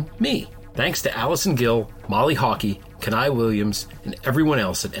 and me. Thanks to Allison Gill, Molly Hawkey, Kenai Williams, and everyone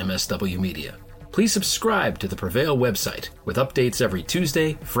else at MSW Media. Please subscribe to the Prevail website with updates every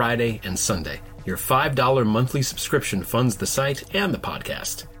Tuesday, Friday, and Sunday. Your $5 monthly subscription funds the site and the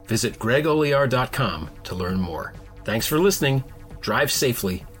podcast. Visit gregoliar.com to learn more. Thanks for listening. Drive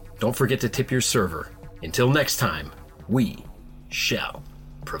safely. Don't forget to tip your server. Until next time, we shall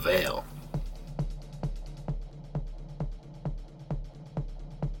prevail.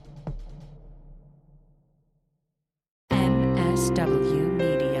 W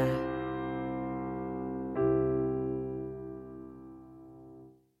Media.